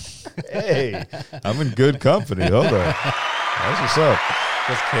mom. Hey, I'm in good company. Hold on. That's what's up.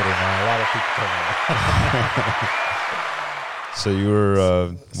 Just kidding, man. A lot of people told me that. So you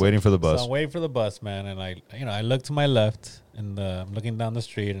were waiting for the bus. So I'm waiting for the bus, man, and I look to my left, and I'm looking down the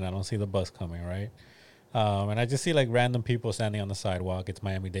street, and I don't see the bus coming, right? And I just see like random people standing on the sidewalk. It's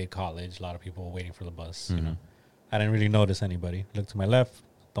Miami-Dade College. A lot of people waiting for the bus. Mm-hmm. You know, I didn't really notice anybody. Look to my left,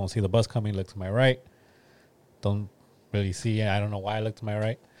 don't see the bus coming. Look to my right, don't really see. I don't know why I looked to my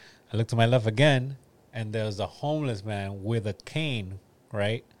right. I looked to my left again, and there's a homeless man with a cane,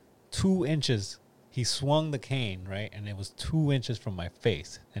 right, 2 inches. He swung the cane, right, and it was 2 inches from my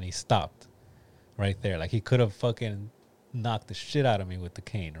face, and he stopped right there. Like, he could have fucking knocked the shit out of me with the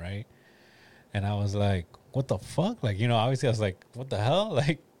cane, right? And I was like, what the fuck? Like, you know, obviously I was like, what the hell?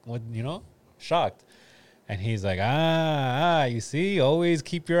 Like, what, you know, shocked. And he's like, you see, always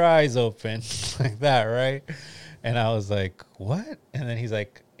keep your eyes open like that, right? And I was like, what? And then he's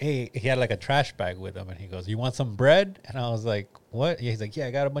like, hey, he had like a trash bag with him, and he goes, you want some bread? And I was like, what? Yeah, he's like, yeah,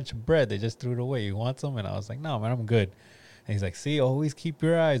 I got a bunch of bread. They just threw it away. You want some? And I was like, no, man, I'm good. And he's like, see, always keep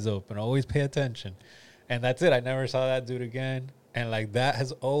your eyes open. Always pay attention. And that's it. I never saw that dude again. And, like, that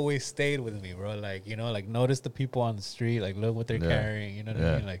has always stayed with me, bro. Like, you know, like, notice the people on the street. Like, look what they're carrying. You know what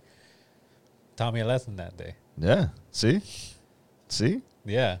I mean? Like, taught me a lesson that day. Yeah. See?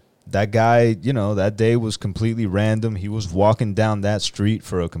 Yeah. That guy, you know, that day was completely random. He was walking down that street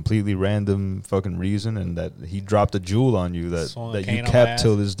for a completely random fucking reason, and that he dropped a jewel on you that you kept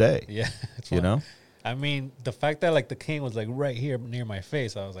till this day. Yeah. You know? I mean, the fact that, like, the cane was, like, right here near my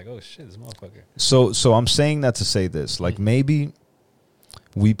face, I was like, oh, shit, this motherfucker. So I'm saying that to say this. Like, maybe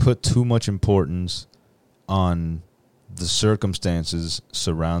we put too much importance on the circumstances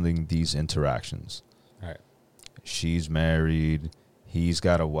surrounding these interactions. All right. She's married. He's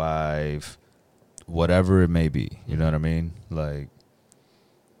got a wife. Whatever it may be. You know what I mean? Like,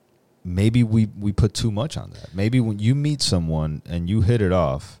 maybe we put too much on that. Maybe when you meet someone and you hit it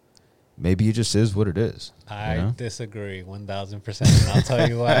off, maybe it just is what it is. I disagree 1,000%. And I'll tell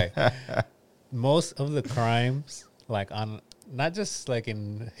you why. Most of the crimes, like, on not just like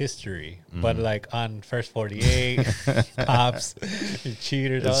in history, but like on First 48, cops,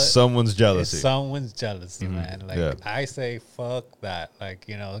 cheaters. It's someone's jealousy. It's someone's jealousy, man. Like, I say, fuck that. Like,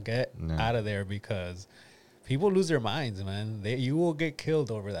 you know, get out of there, because people lose their minds, man. You will get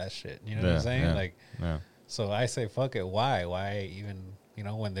killed over that shit. You know what I'm saying? Yeah, like, so I say, fuck it. Why? Why even, you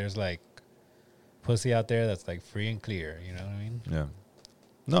know, when there's like pussy out there that's like free and clear, you know what I mean? Yeah.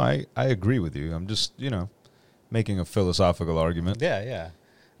 No, I agree with you. I'm just, you know, making a philosophical argument. Yeah.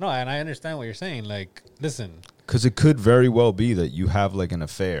 No, and I understand what you're saying. Like, listen. Because it could very well be that you have like an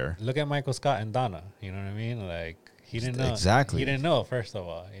affair. Look at Michael Scott and Donna. You know what I mean? Like, he didn't know. Exactly. He didn't know, first of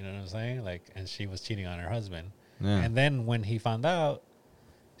all. You know what I'm saying? Like, and she was cheating on her husband. Yeah. And then when he found out,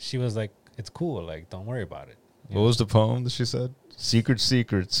 she was like, it's cool. Like, don't worry about it. What was the poem that she said?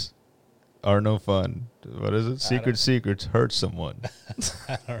 Secrets are no fun. What is it? Secrets hurt someone.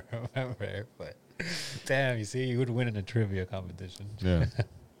 I don't remember, but damn, you see, you would win in a trivia competition. Yeah.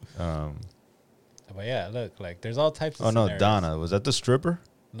 But yeah, look, like, there's all types of scenarios. Donna. Was that the stripper?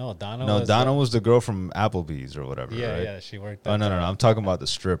 No, Donna was the girl from Applebee's or whatever, right? Yeah, she worked No. I'm talking about the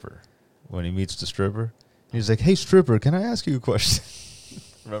stripper. When he meets the stripper, he's like, hey, stripper, can I ask you a question?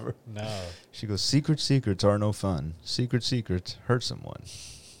 Remember? No. She goes, secrets are no fun. Secrets hurt someone.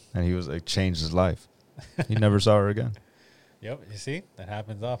 And he was like, changed his life. He never saw her again. Yep, you see? That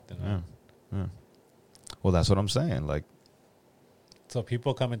happens often. Yeah. Well, that's what I'm saying. Like, so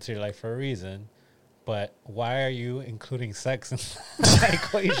people come into your life for a reason, but why are you including sex in that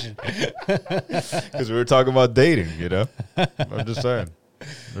equation? Because we were talking about dating, you know? I'm just saying.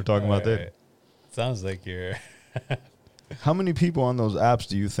 We're talking about dating. Right. Sounds like you're... How many people on those apps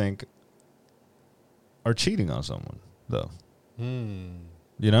do you think are cheating on someone, though?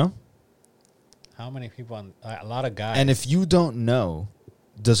 You know? How many people on... a lot of guys. And if you don't know,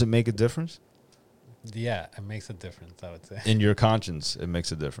 does it make a difference? Yeah, it makes a difference, I would say. In your conscience, it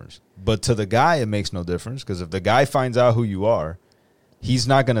makes a difference. But to the guy, it makes no difference, because if the guy finds out who you are, he's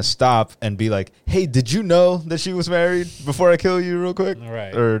not going to stop and be like, hey, did you know that she was married before I kill you real quick?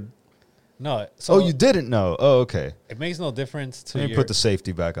 Right. Or No. So Oh, you didn't know. Oh, okay. it makes no difference to Let me your put the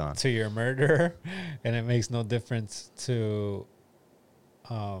safety back on. to your murderer, and it makes no difference to.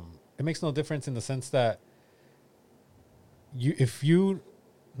 It makes no difference in the sense that if you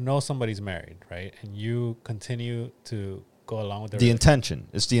know somebody's married, right, and you continue to go along with The intention.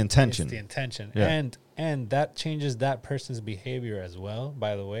 It's the intention. It's the intention. Yeah. And that changes that person's behavior as well,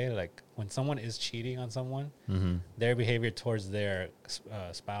 by the way. Like when someone is cheating on someone, Mm-hmm. their behavior towards their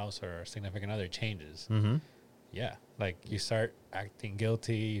spouse or significant other changes. Mm-hmm. Yeah. Like you start acting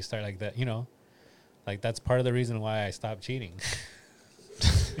guilty. You start like that, like that's part of the reason why I stopped cheating.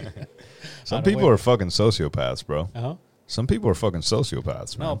 Some people are fucking sociopaths, bro. Uh-huh. Some people are fucking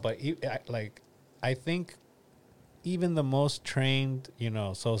sociopaths, man. No, but I think even the most trained,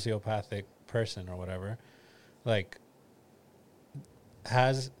 sociopathic person or whatever, like,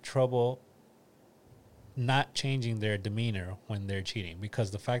 has trouble not changing their demeanor when they're cheating,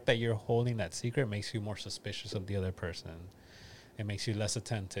 because the fact that you're holding that secret makes you more suspicious of the other person. It makes you less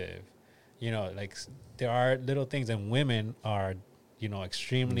attentive. Like there are little things, and women are,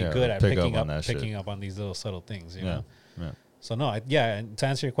 extremely good at picking up on these little subtle things, know? Yeah. So no, and to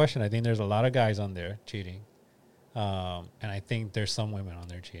answer your question, I think there's a lot of guys on there cheating. And I think there's some women on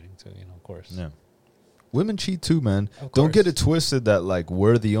there cheating too, of course. Yeah. Women cheat too, man. Of Don't get course. it twisted that like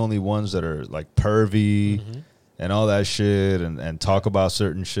we're the only ones that are like pervy and all that shit and talk about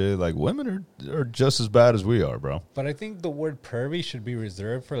certain shit. Like women are just as bad as we are, bro. But I think the word pervy should be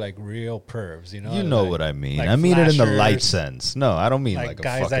reserved for like real pervs, You know like, what I mean. like I mean it in the light flashers, sense. No, I don't mean like a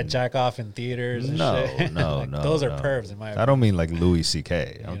guys fucking, that jack off in theaters and No, shit. no, Like, no. those are no. pervs in my opinion. I don't mean like Louis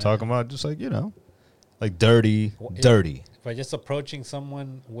C.K. I'm know? talking about just like, like dirty. But just approaching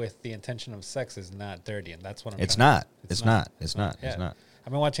someone with the intention of sex is not dirty, and that's what I'm It's trying not. It's not. It's not. Yeah. It's not.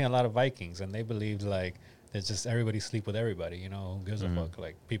 I've been watching a lot of Vikings, and they believed like there's just everybody sleep with everybody. Who gives a fuck?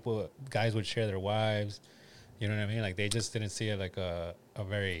 Like guys would share their wives. You know what I mean? Like they just didn't see it like a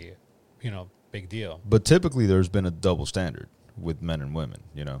very, big deal. But typically there's been a double standard with men and women.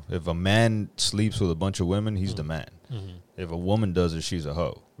 If a man sleeps with a bunch of women, he's the man. Mm-hmm. If a woman does it, she's a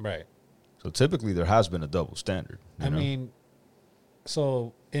hoe. Right. So typically there has been a double standard. I mean,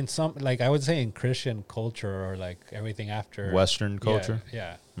 so in some, like I would say in Christian culture or like everything after Western culture.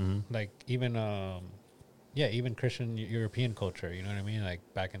 Yeah. Mm-hmm. Like even, even Christian European culture, you know what I mean? Like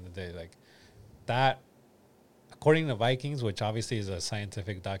back in the day, like that, according to Vikings, which obviously is a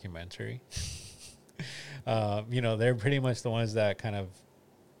scientific documentary, they're pretty much the ones that kind of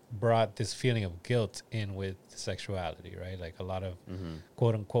brought this feeling of guilt in with sexuality, right? Like a lot of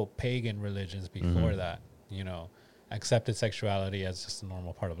quote unquote pagan religions before that, accepted sexuality as just a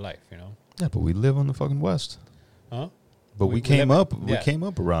normal part of life, Yeah, but we live on the fucking West. Huh? But we We came live- up. We yeah. came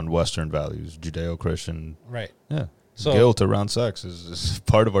up around Western values, Judeo-Christian. Right. Yeah. So- Guilt around sex is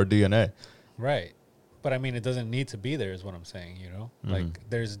part of our DNA. Right. But I mean, it doesn't need to be there is what I'm saying, Like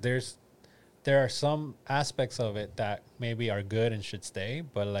there are some aspects of it that maybe are good and should stay,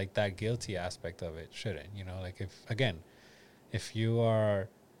 but like that guilty aspect of it shouldn't, like if you are,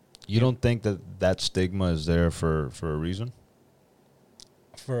 You don't think that stigma is there for a reason?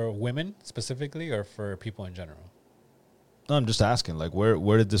 for women specifically or for people in general? No, I'm just asking. Like,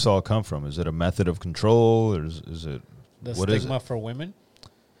 where did this all come from? Is it a method of control, or is it The what is stigma it? for women,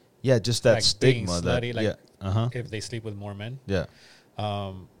 Yeah, just that like being stigma. That slutty, like yeah, if they sleep with more men, yeah.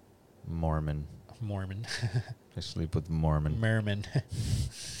 Mormon. Mormon, I sleep with Mormon. merman.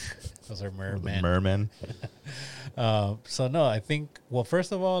 Those are mermen. Mermen. So no, I think, well,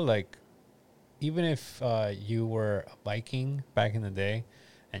 first of all, like even if you were a Viking back in the day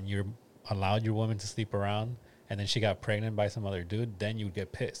and you allowed your woman to sleep around and then she got pregnant by some other dude, then you would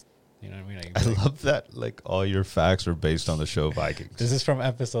get pissed. You know what I mean? Like, I love that. Like all your facts are based on the show Vikings. this is from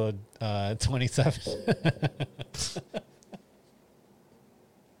episode 27.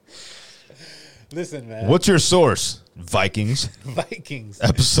 Listen, man. What's your source? Vikings. Vikings?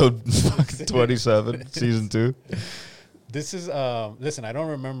 Episode 27, season 2. This is listen, I don't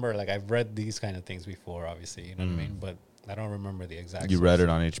remember, like I've read these kind of things before, obviously, you know what I mean, but I don't remember the exact You source. read it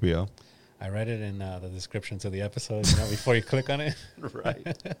on HBO? I read it in the description to the episode, before you click on it. Right.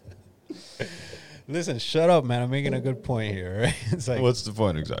 Listen, shut up, man. I'm making a good point here, right? It's like, What's the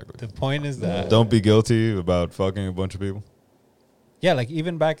point exactly? the point is that Don't be guilty about fucking a bunch of people. yeah, like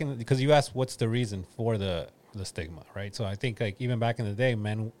even back in, because you asked what's the reason for the stigma, right? So I think like even back in the day,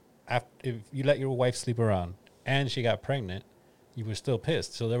 men, if you let your wife sleep around and she got pregnant, you were still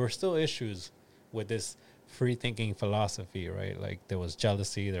pissed. So there were still issues with this free thinking philosophy, right? Like there was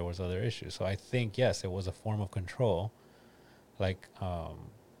jealousy, there was other issues. So I think yes, it was a form of control, like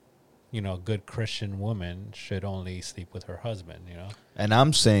a good Christian woman should only sleep with her husband, And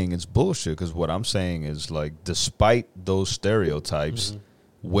I'm saying it's bullshit because what I'm saying is like, despite those stereotypes,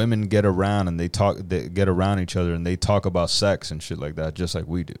 women get around and they get around each other and they talk about sex and shit like that, just like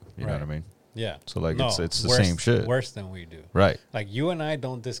we do. You know what I mean? Yeah. So like No, it's the worse, same shit. Worse than we do. Right. Like you and I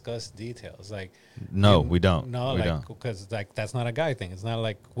don't discuss details. Like no, we don't. No, we like don't. because like that's not a guy thing. It's not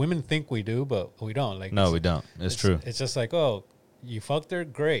like women think we do, but we don't. Like no, we don't. It's true. It's just like, oh, you fucked her,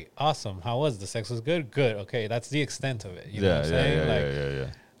 great, awesome. How was the sex? Was good, good. Okay, that's the extent of it. You know what I'm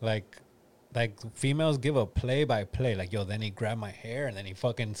saying? Like females give a play by play. Like, yo, then he grabbed my hair and then he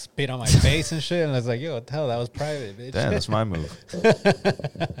fucking spit on my face and shit. And I was like, yo, what the hell? That was private, bitch. Damn, that's my move.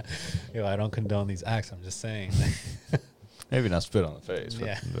 Yo, I don't condone these acts. I'm just saying. Maybe not spit on the face, but,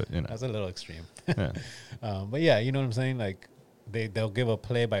 yeah, but that's a little extreme. Yeah. But yeah, you know what I'm saying? Like, they'll give a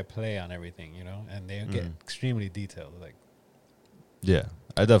play by play on everything, and they get extremely detailed. Like, yeah,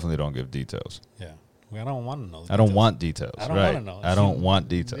 I definitely don't give details. Yeah, I don't want to know. I don't want details. I don't want to know. I don't want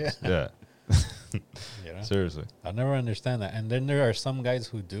details. Yeah. Seriously. I'll never understand that. And then there are some guys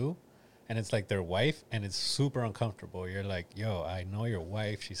who do, and it's like their wife, and it's super uncomfortable. You're like, yo, I know your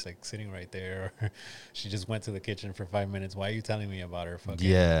wife. She's like sitting right there. Or she just went to the kitchen for 5 minutes. Why are you telling me about her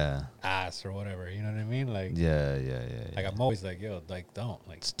fucking ass or whatever? You know what I mean? Like, yeah. Like, I'm always like, yo, like, don't.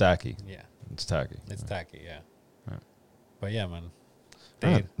 Like, it's tacky. Yeah. It's tacky. It's tacky, yeah. But yeah, man.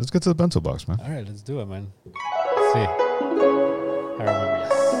 All right, let's get to the bento box, man. All right, let's do it, man. Let's see. I remember,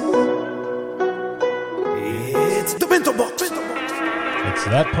 yes. It's the bento box. It's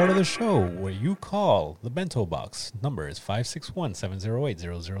that part of the show where you call the bento box. Number is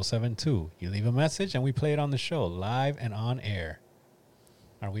 561-708-0072. You leave a message and we play it on the show, live and on air.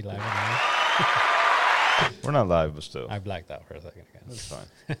 Are we live and on air? We're not live, but still. I blacked out for a second again. That's fine.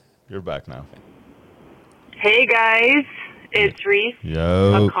 You're back now. Hey, guys. It's Reese.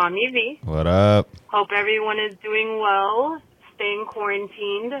 Yo. Call me V. What up? Hope everyone is doing well, staying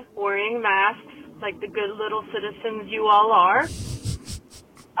quarantined, wearing masks like the good little citizens you all are.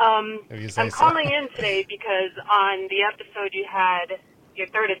 I'm calling in today because on the episode you had, your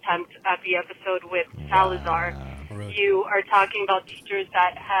third attempt at the episode with Salazar, you are talking about teachers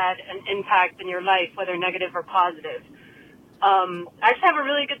that had an impact in your life, whether negative or positive. I actually have a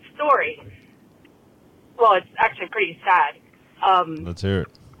really good story. Well, it's actually pretty sad. Let's hear it.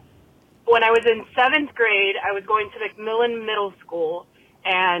 When I was in 7th grade, I was going to McMillan Middle School,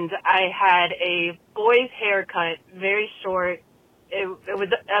 and I had a boy's haircut, very short. It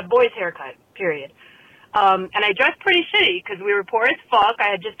was a boy's haircut, period. And I dressed pretty shitty because we were poor as fuck. I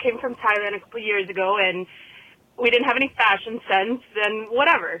had just came from Thailand a couple years ago, and we didn't have any fashion sense, and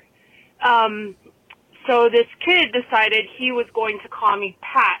whatever. So this kid decided he was going to call me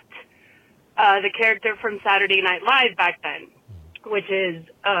Pat. The character from Saturday Night Live back then, which is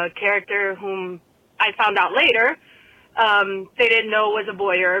a character whom I found out later they didn't know was a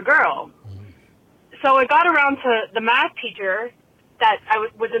boy or a girl. So it got around to the math teacher that I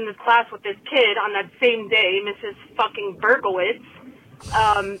was in this class with this kid on that same day, Mrs. fucking Berkowitz,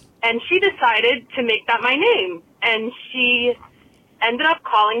 and she decided to make that my name. And she ended up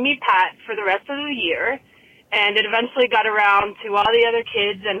calling me Pat for the rest of the year. And it eventually got around to all the other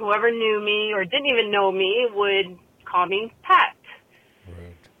kids, and whoever knew me or didn't even know me would call me Pat.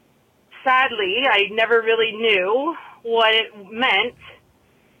 Right. Sadly, I never really knew what it meant,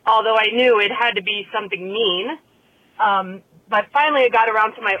 although I knew it had to be something mean. But finally it got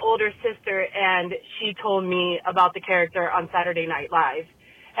around to my older sister, and she told me about the character on Saturday Night Live.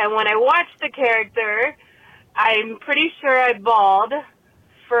 And when I watched the character, I'm pretty sure I bawled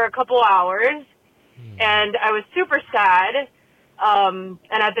for a couple hours. And I was super sad, and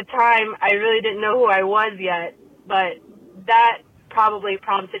at the time, I really didn't know who I was yet, but that probably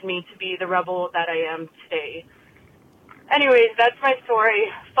prompted me to be the rebel that I am today. Anyways, that's my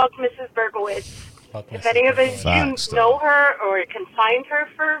story. Fuck Mrs. Berkowitz. If any of you know her or can find her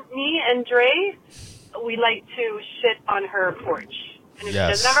for me and Dre, we like to shit on her porch. And if she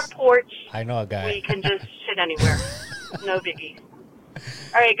doesn't have a porch, I know a guy. We can just shit anywhere. No biggie.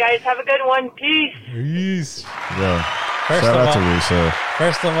 All right, guys, have a good one. Peace. Peace. Yeah. First Shout of out all, to Risa.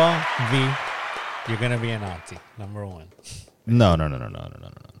 First of all, V, you're going to be an auntie, number one. No.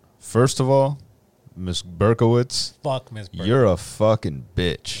 First of all, Miss Berkowitz. Fuck Miss Berkowitz. You're a fucking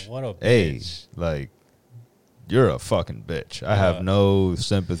bitch. What a bitch. Hey, like, you're a fucking bitch. I have no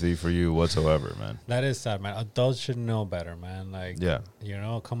sympathy for you whatsoever, man. That is sad, man. Adults should know better, man. Like, yeah.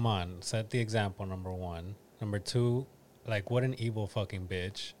 Come on. Set the example, number one. Number two, like, what an evil fucking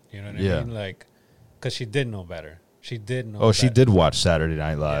bitch. You know what I mean? Like, because she did know better. She did know. Oh, she that. did watch Saturday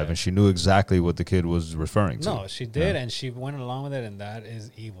Night Live, Yeah. and she knew exactly what the kid was referring to. No, she did, Yeah. and she went along with it, and that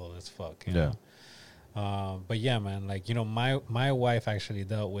is evil as fuck. You Yeah. know? But yeah, man, like, you know, my wife actually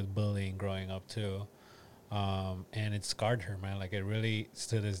dealt with bullying growing up too, and it scarred her, man. Like, it really,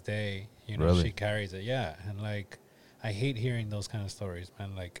 to this day, you know, Really? she carries it. Yeah, and like, I hate hearing those kind of stories,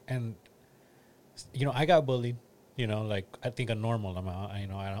 man. Like, and you know, I got bullied. You know, like, I think a normal amount.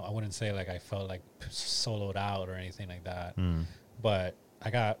 I wouldn't say like I felt like soloed out or anything like that. Mm. But I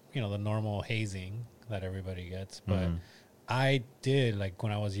got, you know, the normal hazing that everybody gets. But Mhm. I did, like,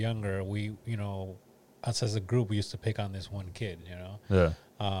 when I was younger, we, you know, us as a group, we used to pick on this one kid, you know.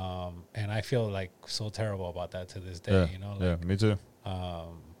 Yeah. And I feel like so terrible about that to this day, Yeah. you know. Yeah. Like, Me too.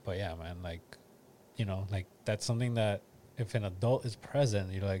 but yeah, man, like, you know, like, that's something that if an adult is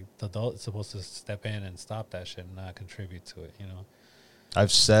present, you're like, the adult is supposed to step in and stop that shit and not contribute to it, you know.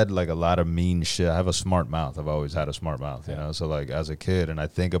 I've said like a lot of mean shit. I have a smart mouth. I've always had a smart mouth, you Yeah. know. So like as a kid, and I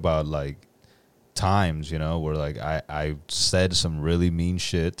think about like times, you know, where like I said some really mean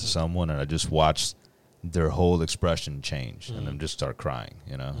shit to someone, and I just watched their whole expression change, and then just start crying,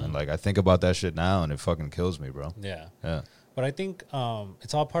 you know. And like I think about that shit now, and it fucking kills me, bro. Yeah. Yeah. But I think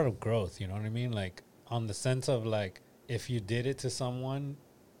it's all part of growth, you know what I mean? Like, on the sense of, like, if you did it to someone,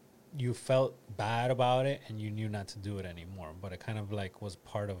 you felt bad about it and you knew not to do it anymore. But it kind of, like, was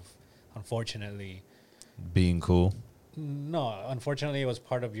part of, unfortunately, Being cool. no, unfortunately, it was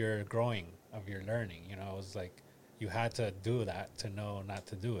part of your growing, of your learning. You know, it was like you had to do that to know not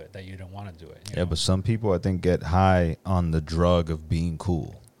to do it, that you didn't want to do it. You Yeah, know? but some people I think get high on the drug of being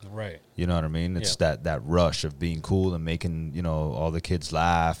cool. Right. You know what I mean? It's that rush of being cool and making, you know, all the kids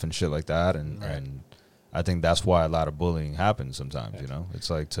laugh and shit like that. And, Right. and I think that's why a lot of bullying happens sometimes, Yeah. you know? It's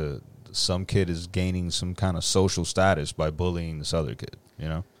like some kid is gaining some kind of social status by bullying this other kid, you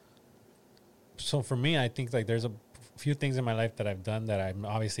know? So for me, I think, like, there's a few things in my life that I've done that I'm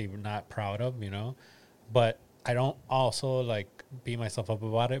obviously not proud of, you know, but I don't also, like, beat myself up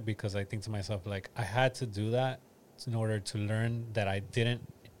about it, because I think to myself, like, I had to do that in order to learn that I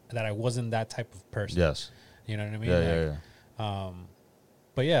wasn't that type of person. Yes. You know what I mean? Yeah, Like, yeah.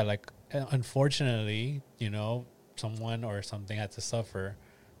 But yeah, like, unfortunately, you know, someone or something had to suffer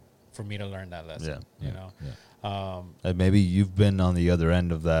for me to learn that lesson, Yeah, you yeah, know? yeah. And maybe you've been on the other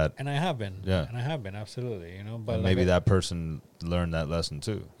end of that. And I have been. Yeah. And I have been, absolutely, you know? But And like, maybe that person learned that lesson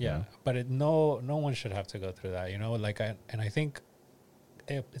too. you yeah, know? but no one should have to go through that, you know? Like, I think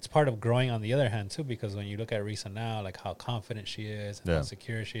it's part of growing on the other hand too, because when you look at Risa now, like, how confident she is, and Yeah. how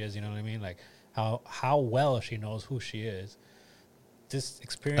secure she is, you know what I mean? Like, how well she knows who she is. This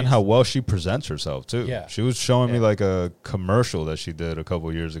experience, And how well she presents herself too. Yeah. She was showing me Yeah. like a commercial that she did a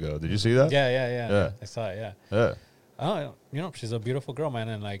couple years ago. Did you see that? yeah, I saw it. Yeah. Yeah. Oh, you know, she's a beautiful girl, man,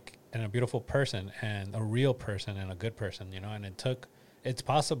 and a beautiful person, and a real person, and a good person, you know. And it's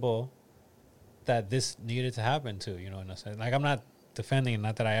possible that this needed to happen too, you know. In a sense, like, I'm not defending,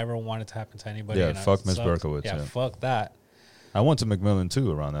 not that I ever wanted to happen to anybody. Yeah, and fuck it Miss sucks. Berkowitz, Yeah, yeah. fuck that. I went to McMillan too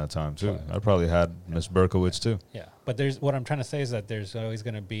around that time too. Fuck. I probably had Miss Berkowitz too. Yeah, but what I'm trying to say is that there's always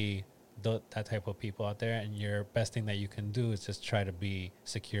going to be that type of people out there, and your best thing that you can do is just try to be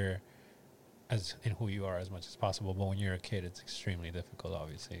secure as in who you are as much as possible. But when you're a kid, it's extremely difficult,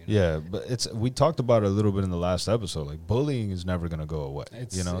 obviously. You know? Yeah, but we talked about it a little bit in the last episode. Like, bullying is never going to go away.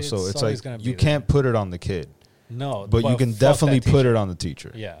 It's So it's always like gonna be you there. can't put it on the kid, No, but you can fuck definitely that put teacher. it on the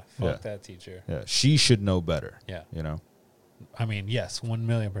teacher. Yeah, Yeah. fuck that teacher. Yeah, she should know better. Yeah, You know. I mean, yes,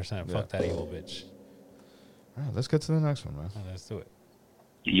 1,000,000%. Yeah. Fuck that evil bitch. All right, let's get to the next one, man. Let's do it.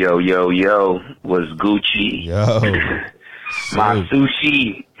 Yo, was Gucci. Yo, My Sue,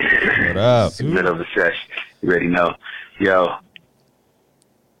 sushi. what up? Middle of the sesh. You already know. Yo.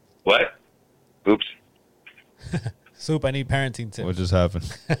 What? Oops. Soup, I need parenting tips. What just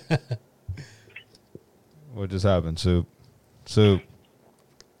happened? What just happened, Soup?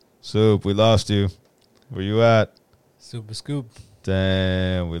 Soup, we lost you. Where you at? Super scoop.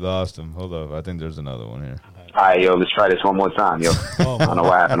 Damn, we lost him. Hold up. I think there's another one here. All right, yo, let's try this one more time, yo. Oh, I don't know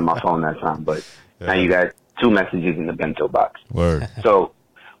what happened to my phone that time, but now you got 2 messages in the bento box. Word. So,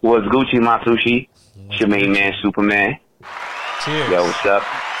 was Gucci my sushi? It's your main man, Superman. cheers. Yo, what's up?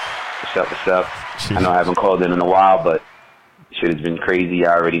 What's up? I know I haven't called in a while, but shit has been crazy.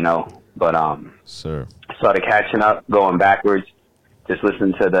 I already know. But, Sir. started catching up, going backwards. Just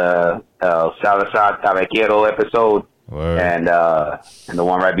listened to the Salazar Tabaquero episode, Word. and the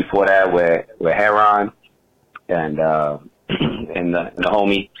one right before that with Heron and and the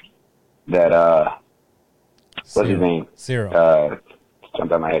homie that what's his name? Zero.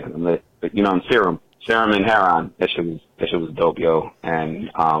 Jumped out my head 'cause I'm lit. But you know, Serum and Heron. That shit was dope, yo. And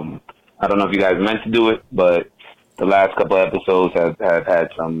I don't know if you guys meant to do it, but the last couple of episodes have had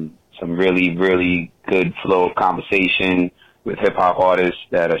some really, really good flow of conversation with hip hop artists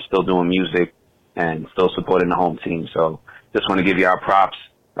that are still doing music and still supporting the home team. So just want to give y'all props.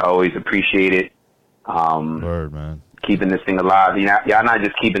 I always appreciate it. Word, man. Keeping this thing alive. Y'all not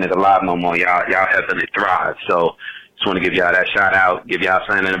just keeping it alive no more. Y'all helping it thrive. So just want to give y'all that shout out. Give y'all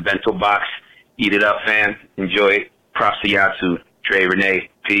something in a bento box. Eat it up, fam. Enjoy it. Props to y'all too. Dre, Renee,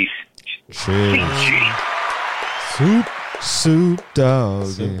 peace. Cheers. Soup, dog.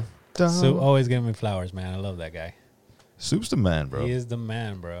 Soup. Yeah. Dog. Soup always giving me flowers, man. I love that guy. Soup's the man, bro. He is the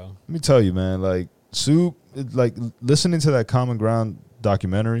man, bro. Let me tell you, man. Like Soup, like listening to that Common Ground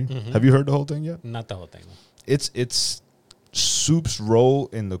documentary. Mhm. Have you heard the whole thing yet? Not the whole thing. It's Soup's role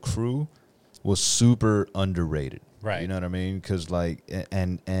in the crew was super underrated. Right. You know what I mean? Because like,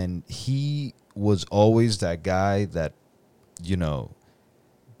 and he was always that guy that, you know,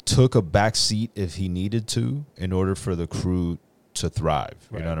 took a back seat if he needed to in order for the crew to thrive.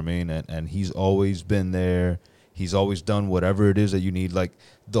 You Right. know what I mean? And he's always been there. He's always done whatever it is that you need. Like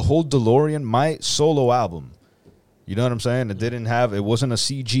the whole DeLorean, my solo album. You know what I'm saying? It wasn't a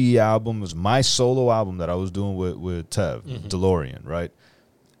CG album. It was my solo album that I was doing with Tev, DeLorean, right?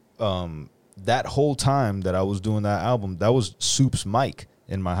 That whole time that I was doing that album, that was Soup's mic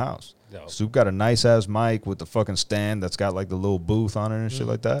in my house. Dope. Soup got a nice ass mic with the fucking stand that's got like the little booth on it and shit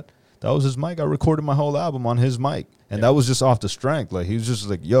like that. That was his mic. I recorded my whole album on his mic. And that was just off the strength. Like he was just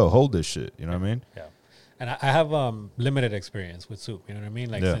like, yo, hold this shit. You know what I mean? Yeah. And I have limited experience with Soup, you know what I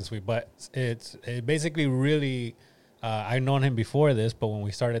mean? Like but it basically really I've known him before this, but when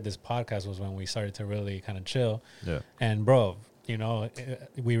we started this podcast was when we started to really kind of chill. Yeah. And bro, you know,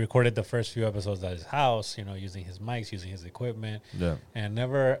 we recorded the first few episodes at his house, you know, using his mics, using his equipment. Yeah. And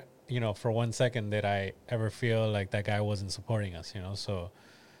never, you know, for 1 second did I ever feel like that guy wasn't supporting us, you know? So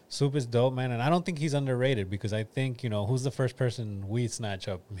Soup is dope, man. And I don't think he's underrated because I think, you know, who's the first person we'd snatch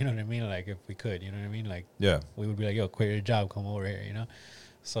up? You know what I mean? Like if we could, you know what I mean? Like we would be like, yo, quit your job, come over here, you know?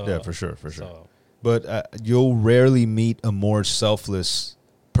 So Yeah, for sure. So, But you'll rarely meet a more selfless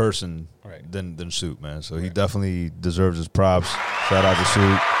person Right. than Soup, man. So he definitely deserves his props. Shout out to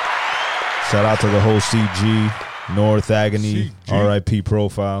Soup. Shout out to the whole CG, North Agony, RIP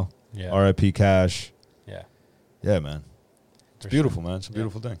Profile, yeah. RIP Cash. Yeah. Yeah, man. It's For beautiful, man. It's a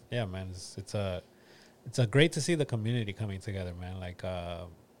beautiful thing. Yeah, man. It's a great to see the community coming together, man. Like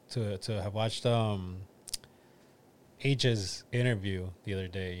to have watched H's interview the other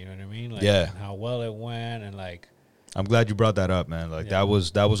day, you know what I mean? Like and how well it went and like I'm glad you brought that up, man. Like that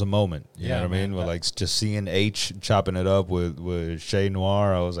was a moment. You know what I mean? With like just seeing H chopping it up with Shay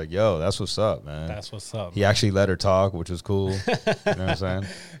Noir, I was like, yo, that's what's up, man. That's what's up. He actually let her talk, which was cool. You know what I'm saying?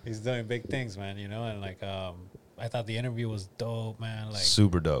 He's doing big things, man, you know, and like I thought the interview was dope, man. Like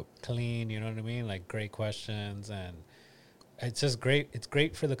super dope. Clean, you know what I mean? Like great questions and it's just great. It's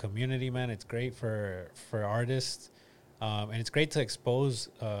great for the community, man. It's great for artists. And it's great to expose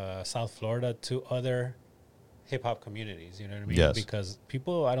South Florida to other hip hop communities, you know what I mean? Yes. Because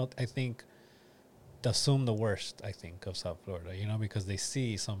people, I think, assume the worst, I think, of South Florida, you know, because they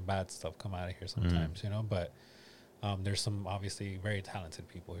see some bad stuff come out of here sometimes, you know, but there's some obviously very talented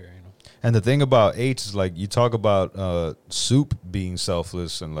people here, you know. And the thing about H is like, you talk about Soup being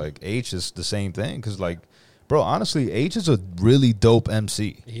selfless and like H is the same thing. Cause like, bro, honestly, H is a really dope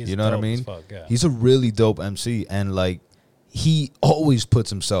MC. You know what I mean? Fuck, yeah. He's a really dope MC. And like, he always puts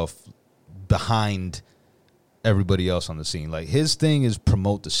himself behind everybody else on the scene. Like his thing is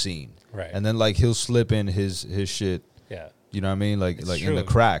promote the scene, right? And then like he'll slip in his shit. Yeah, you know what I mean? Like it's like true. in the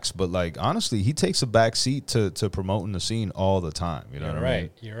cracks. But like honestly, he takes a back seat to promoting the scene all the time. You know You're what right. I mean?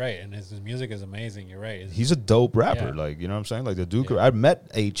 You're right. And his music is amazing. You're right. He's a dope rapper. Yeah. Like you know what I'm saying? Like the Duke. I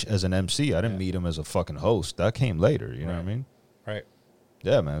met H as an MC. I didn't Yeah. meet him as a fucking host. That came later. You know what I mean? Right.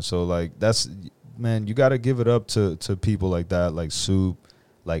 Yeah, man. So like that's man, you got to give it up to people like that, like Soup,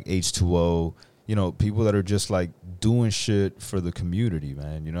 like H2O. You know, people that are just like doing shit for the community,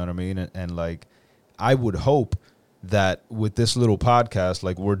 man. You know what I mean? And like, I would hope that with this little podcast,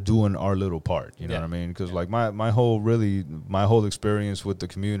 like we're doing our little part. You know what I mean? Because like my whole experience with the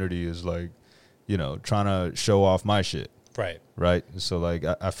community is like, you know, trying to show off my shit. Right. Right. So like,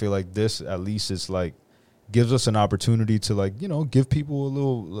 I feel like this at least is like gives us an opportunity to like, you know, give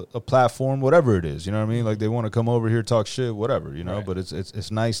people a platform, whatever it is. You know what I mean? Like they want to come over here, talk shit, whatever. You know. Right. But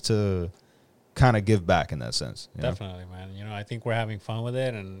it's nice to kind of give back in that sense. Definitely, man. You know, I think we're having fun with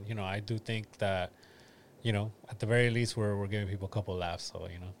it, and you know, I do think that, you know, at the very least, we're giving people a couple laughs. So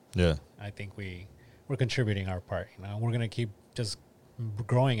you know, Yeah. I think we're contributing our part. You know, we're gonna keep just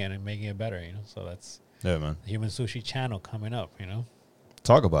growing it and making it better. You know, so that's Yeah, man. the Human Sushi channel coming up. You know.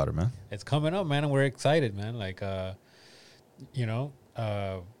 Talk about it, man. It's coming up, man, and we're excited, man. Like, you know,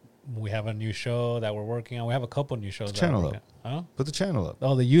 we have a new show that we're working on. We have a couple new shows. Channel up. Huh? Put the channel up.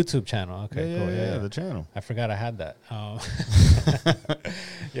 Oh, the YouTube channel. Okay, cool. Yeah, the channel. I forgot I had that.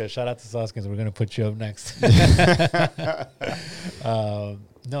 Yeah, shout out to Sauskins. We're gonna put you up next.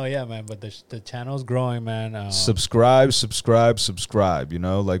 No, yeah, man. But the channel's growing, man. Subscribe. You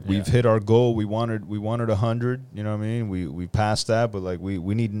know, like we've hit our goal. We wanted 100. You know what I mean? We passed that, but like we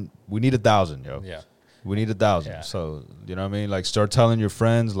need 1,000, yo. Yeah. We need 1,000. Yeah. So you know what I mean? Like start telling your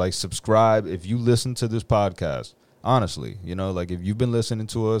friends. Like subscribe if you listen to this podcast. Honestly, you know, like if you've been listening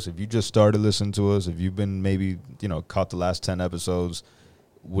to us, if you just started listening to us, if you've been maybe caught the last 10 episodes.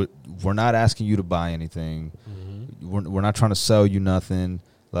 We're not asking you to buy anything. Mm-hmm. We're not trying to sell you nothing.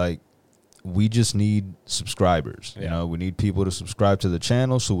 Like, we just need subscribers. Yeah. You know, we need people to subscribe to the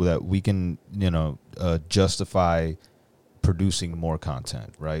channel so that we can, justify producing more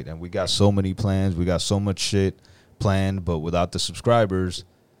content, right? And we got so many plans. We got so much shit planned, but without the subscribers,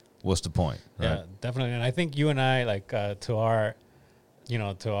 what's the point? Right? Yeah, definitely. And I think you and I, like, to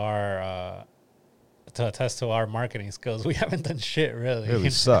attest to our marketing skills, we haven't done shit really. Yeah, we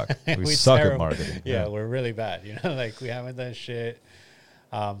suck. We suck at marketing. Yeah, we're really bad. Like we haven't done shit.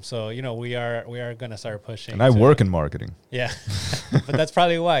 So we are gonna start pushing. And I work in marketing. Yeah, but that's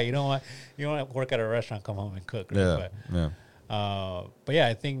probably why you don't want to work at a restaurant, come home and cook. Right? But yeah,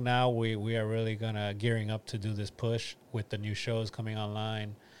 I think now we are really gearing up to do this push with the new shows coming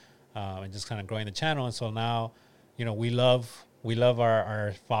online, and just kind of growing the channel. And so now, we love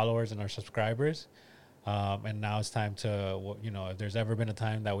our followers and our subscribers. And now it's time to, if there's ever been a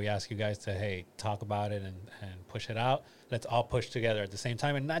time that we ask you guys to, hey, talk about it and push it out, let's all push together at the same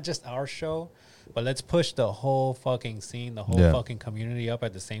time. And not just our show, but let's push the whole fucking scene, the whole fucking community up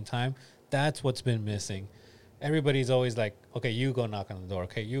at the same time. That's what's been missing. Everybody's always like, okay, you go knock on the door.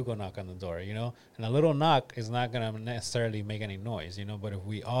 Okay, you go knock on the door, And a little knock is not going to necessarily make any noise, But if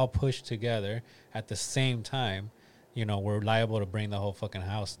we all push together at the same time, we're liable to bring the whole fucking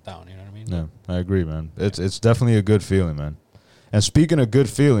house down. You know what I mean? Yeah, I agree, man. It's definitely a good feeling, man. And speaking of good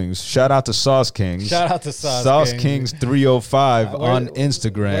feelings, shout out to Sauce Kings. Shout out to Sauce Kings 305 on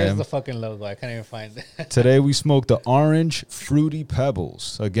Instagram. Where's the fucking logo? I can't even find it. Today we smoked the Orange Fruity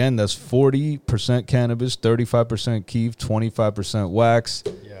Pebbles. Again, that's 40% cannabis, 35% keef, 25% wax.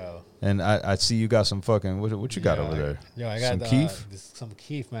 Yo. And I see you got some fucking, what you got over there? Yo, I got some keef? Some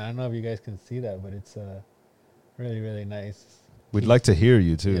keef, man. I don't know if you guys can see that, but it's really, really nice. We'd like to hear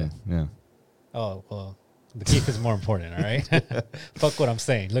you too. Yeah. Oh, well, the keef is more important, all right? Fuck what I'm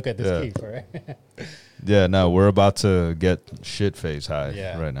saying. Look at this keef, all right? Yeah, no, we're about to get shit face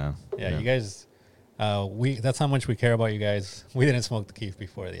high right now. Yeah, you guys, that's how much we care about you guys. We didn't smoke the keef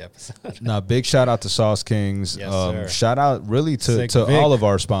before the episode. Now, big shout out to Sauce Kings. Yes, sir. Shout out really to all of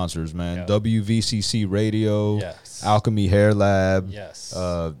our sponsors, man. Yep. WVCC Radio, yes. Alchemy Hair Lab. Yes.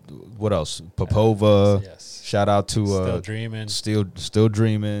 What else? Popova. Yes. Shout out to Still Dreaming. Still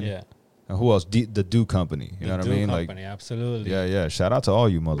Dreaming. Yeah. And who else? The Dew Company. You know what I mean? Company, absolutely. Yeah. Shout out to all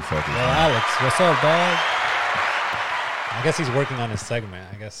you motherfuckers. Yo, Alex, what's up, dog? I guess he's working on his segment.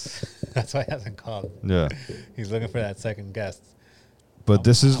 I guess that's why he hasn't called. Yeah. He's looking for that second guest. But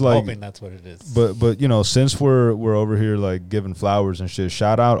this is I'm like, hoping that's what it is. But since we're over here like giving flowers and shit,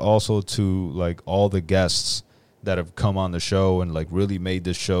 shout out also to like all the guests that have come on the show and like really made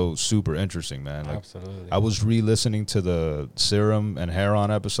this show super interesting, man. Like, absolutely. I was re-listening to the Serum and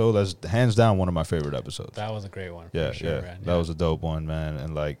Heron episode. That's hands down one of my favorite episodes. That was a great one. Yeah, for sure, man. That was a dope one, man.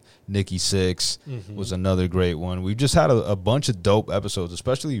 And like Nikki Sixx was another great one. We just had a bunch of dope episodes,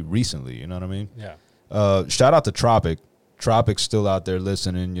 especially recently. You know what I mean? Yeah. Shout out to Tropic. Tropic's still out there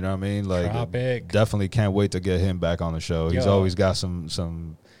listening. You know what I mean? Like, Tropic. Definitely can't wait to get him back on the show. He's always got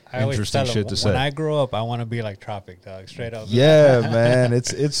some interesting shit to say. When I grow up, I want to be like Tropic, dog. Straight up. Yeah, man.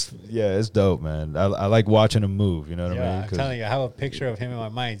 It's dope, man. I like watching him move. You know what I mean? I'm telling you, I have a picture of him in my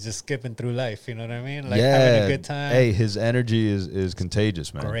mind, just skipping through life. You know what I mean? Like having a good time. Hey, his energy is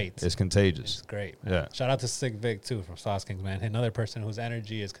contagious, man. Great. It's contagious. It's great. Man. Yeah. Shout out to Sick Vic too from Sauce Kings, man. Another person whose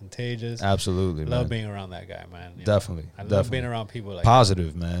energy is contagious. Absolutely, man. Love being around that guy, man. Definitely. I love being around people like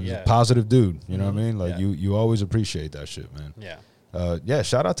positive, man. Yeah. Positive dude. You know what I mean? Like you always appreciate that shit, man. Yeah.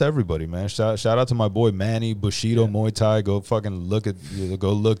 Shout out to everybody, man. Shout out to my boy Manny Bushido Muay Thai. Go fucking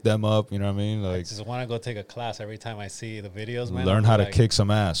go look them up. You know what I mean? Like, I just want to go take a class every time I see the videos, man. Learn how to kick some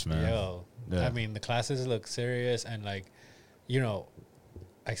ass, man. Yo, I mean, the classes look serious and like, I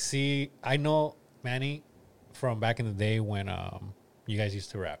know Manny from back in the day when you guys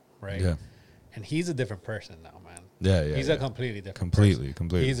used to rap, right? Yeah. and he's a different person now, man. Yeah. He's a completely different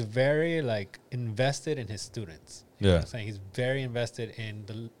completely. He's very like invested in his students. You know what I'm saying? He's very invested in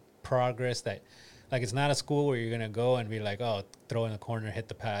the progress that, like, it's not a school where you're gonna go and be like, oh, throw in the corner, hit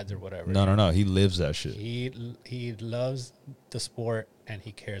the pads or whatever. No. He lives that shit. He loves the sport and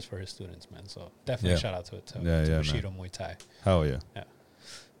he cares for his students, man. So definitely shout out to Bushido Muay Thai. Hell yeah. Yeah.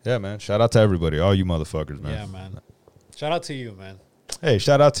 Yeah, man. Shout out to everybody, all you motherfuckers, man. Yeah, man. Shout out to you, man. Hey,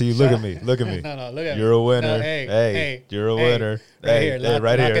 shout out to you. Look at me. Look at me. No, look at me. You're a winner. No, hey, you're a winner. Right here.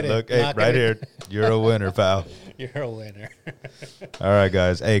 Right here. Look, hey, right here. You're a winner, pal. You're a winner. All right,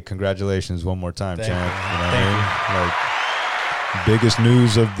 guys. Hey, congratulations one more time, Thank champ. you. You know what I mean? Like, biggest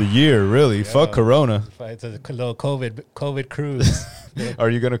news of the year, really. Yeah. Fuck Corona. It's a little COVID cruise. Are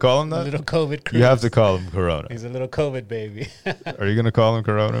you going to call him that? A little COVID cruise. You have to call him Corona. He's a little COVID baby. Are you going to call him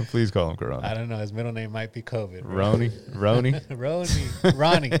Corona? Please call him Corona. I don't know. His middle name might be COVID. Ronnie?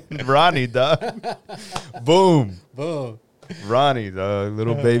 Ronnie, dog. Boom. boom. Ronnie, the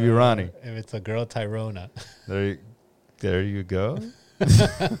little baby Ronnie. If it's a girl, Tyrona. There you go.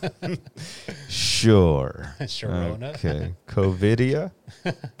 Sure. Sharona. Okay. Covidia.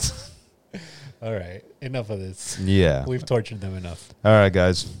 All right. Enough of this. Yeah. We've tortured them enough. All right,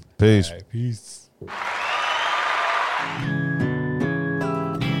 guys. Peace. All right, peace.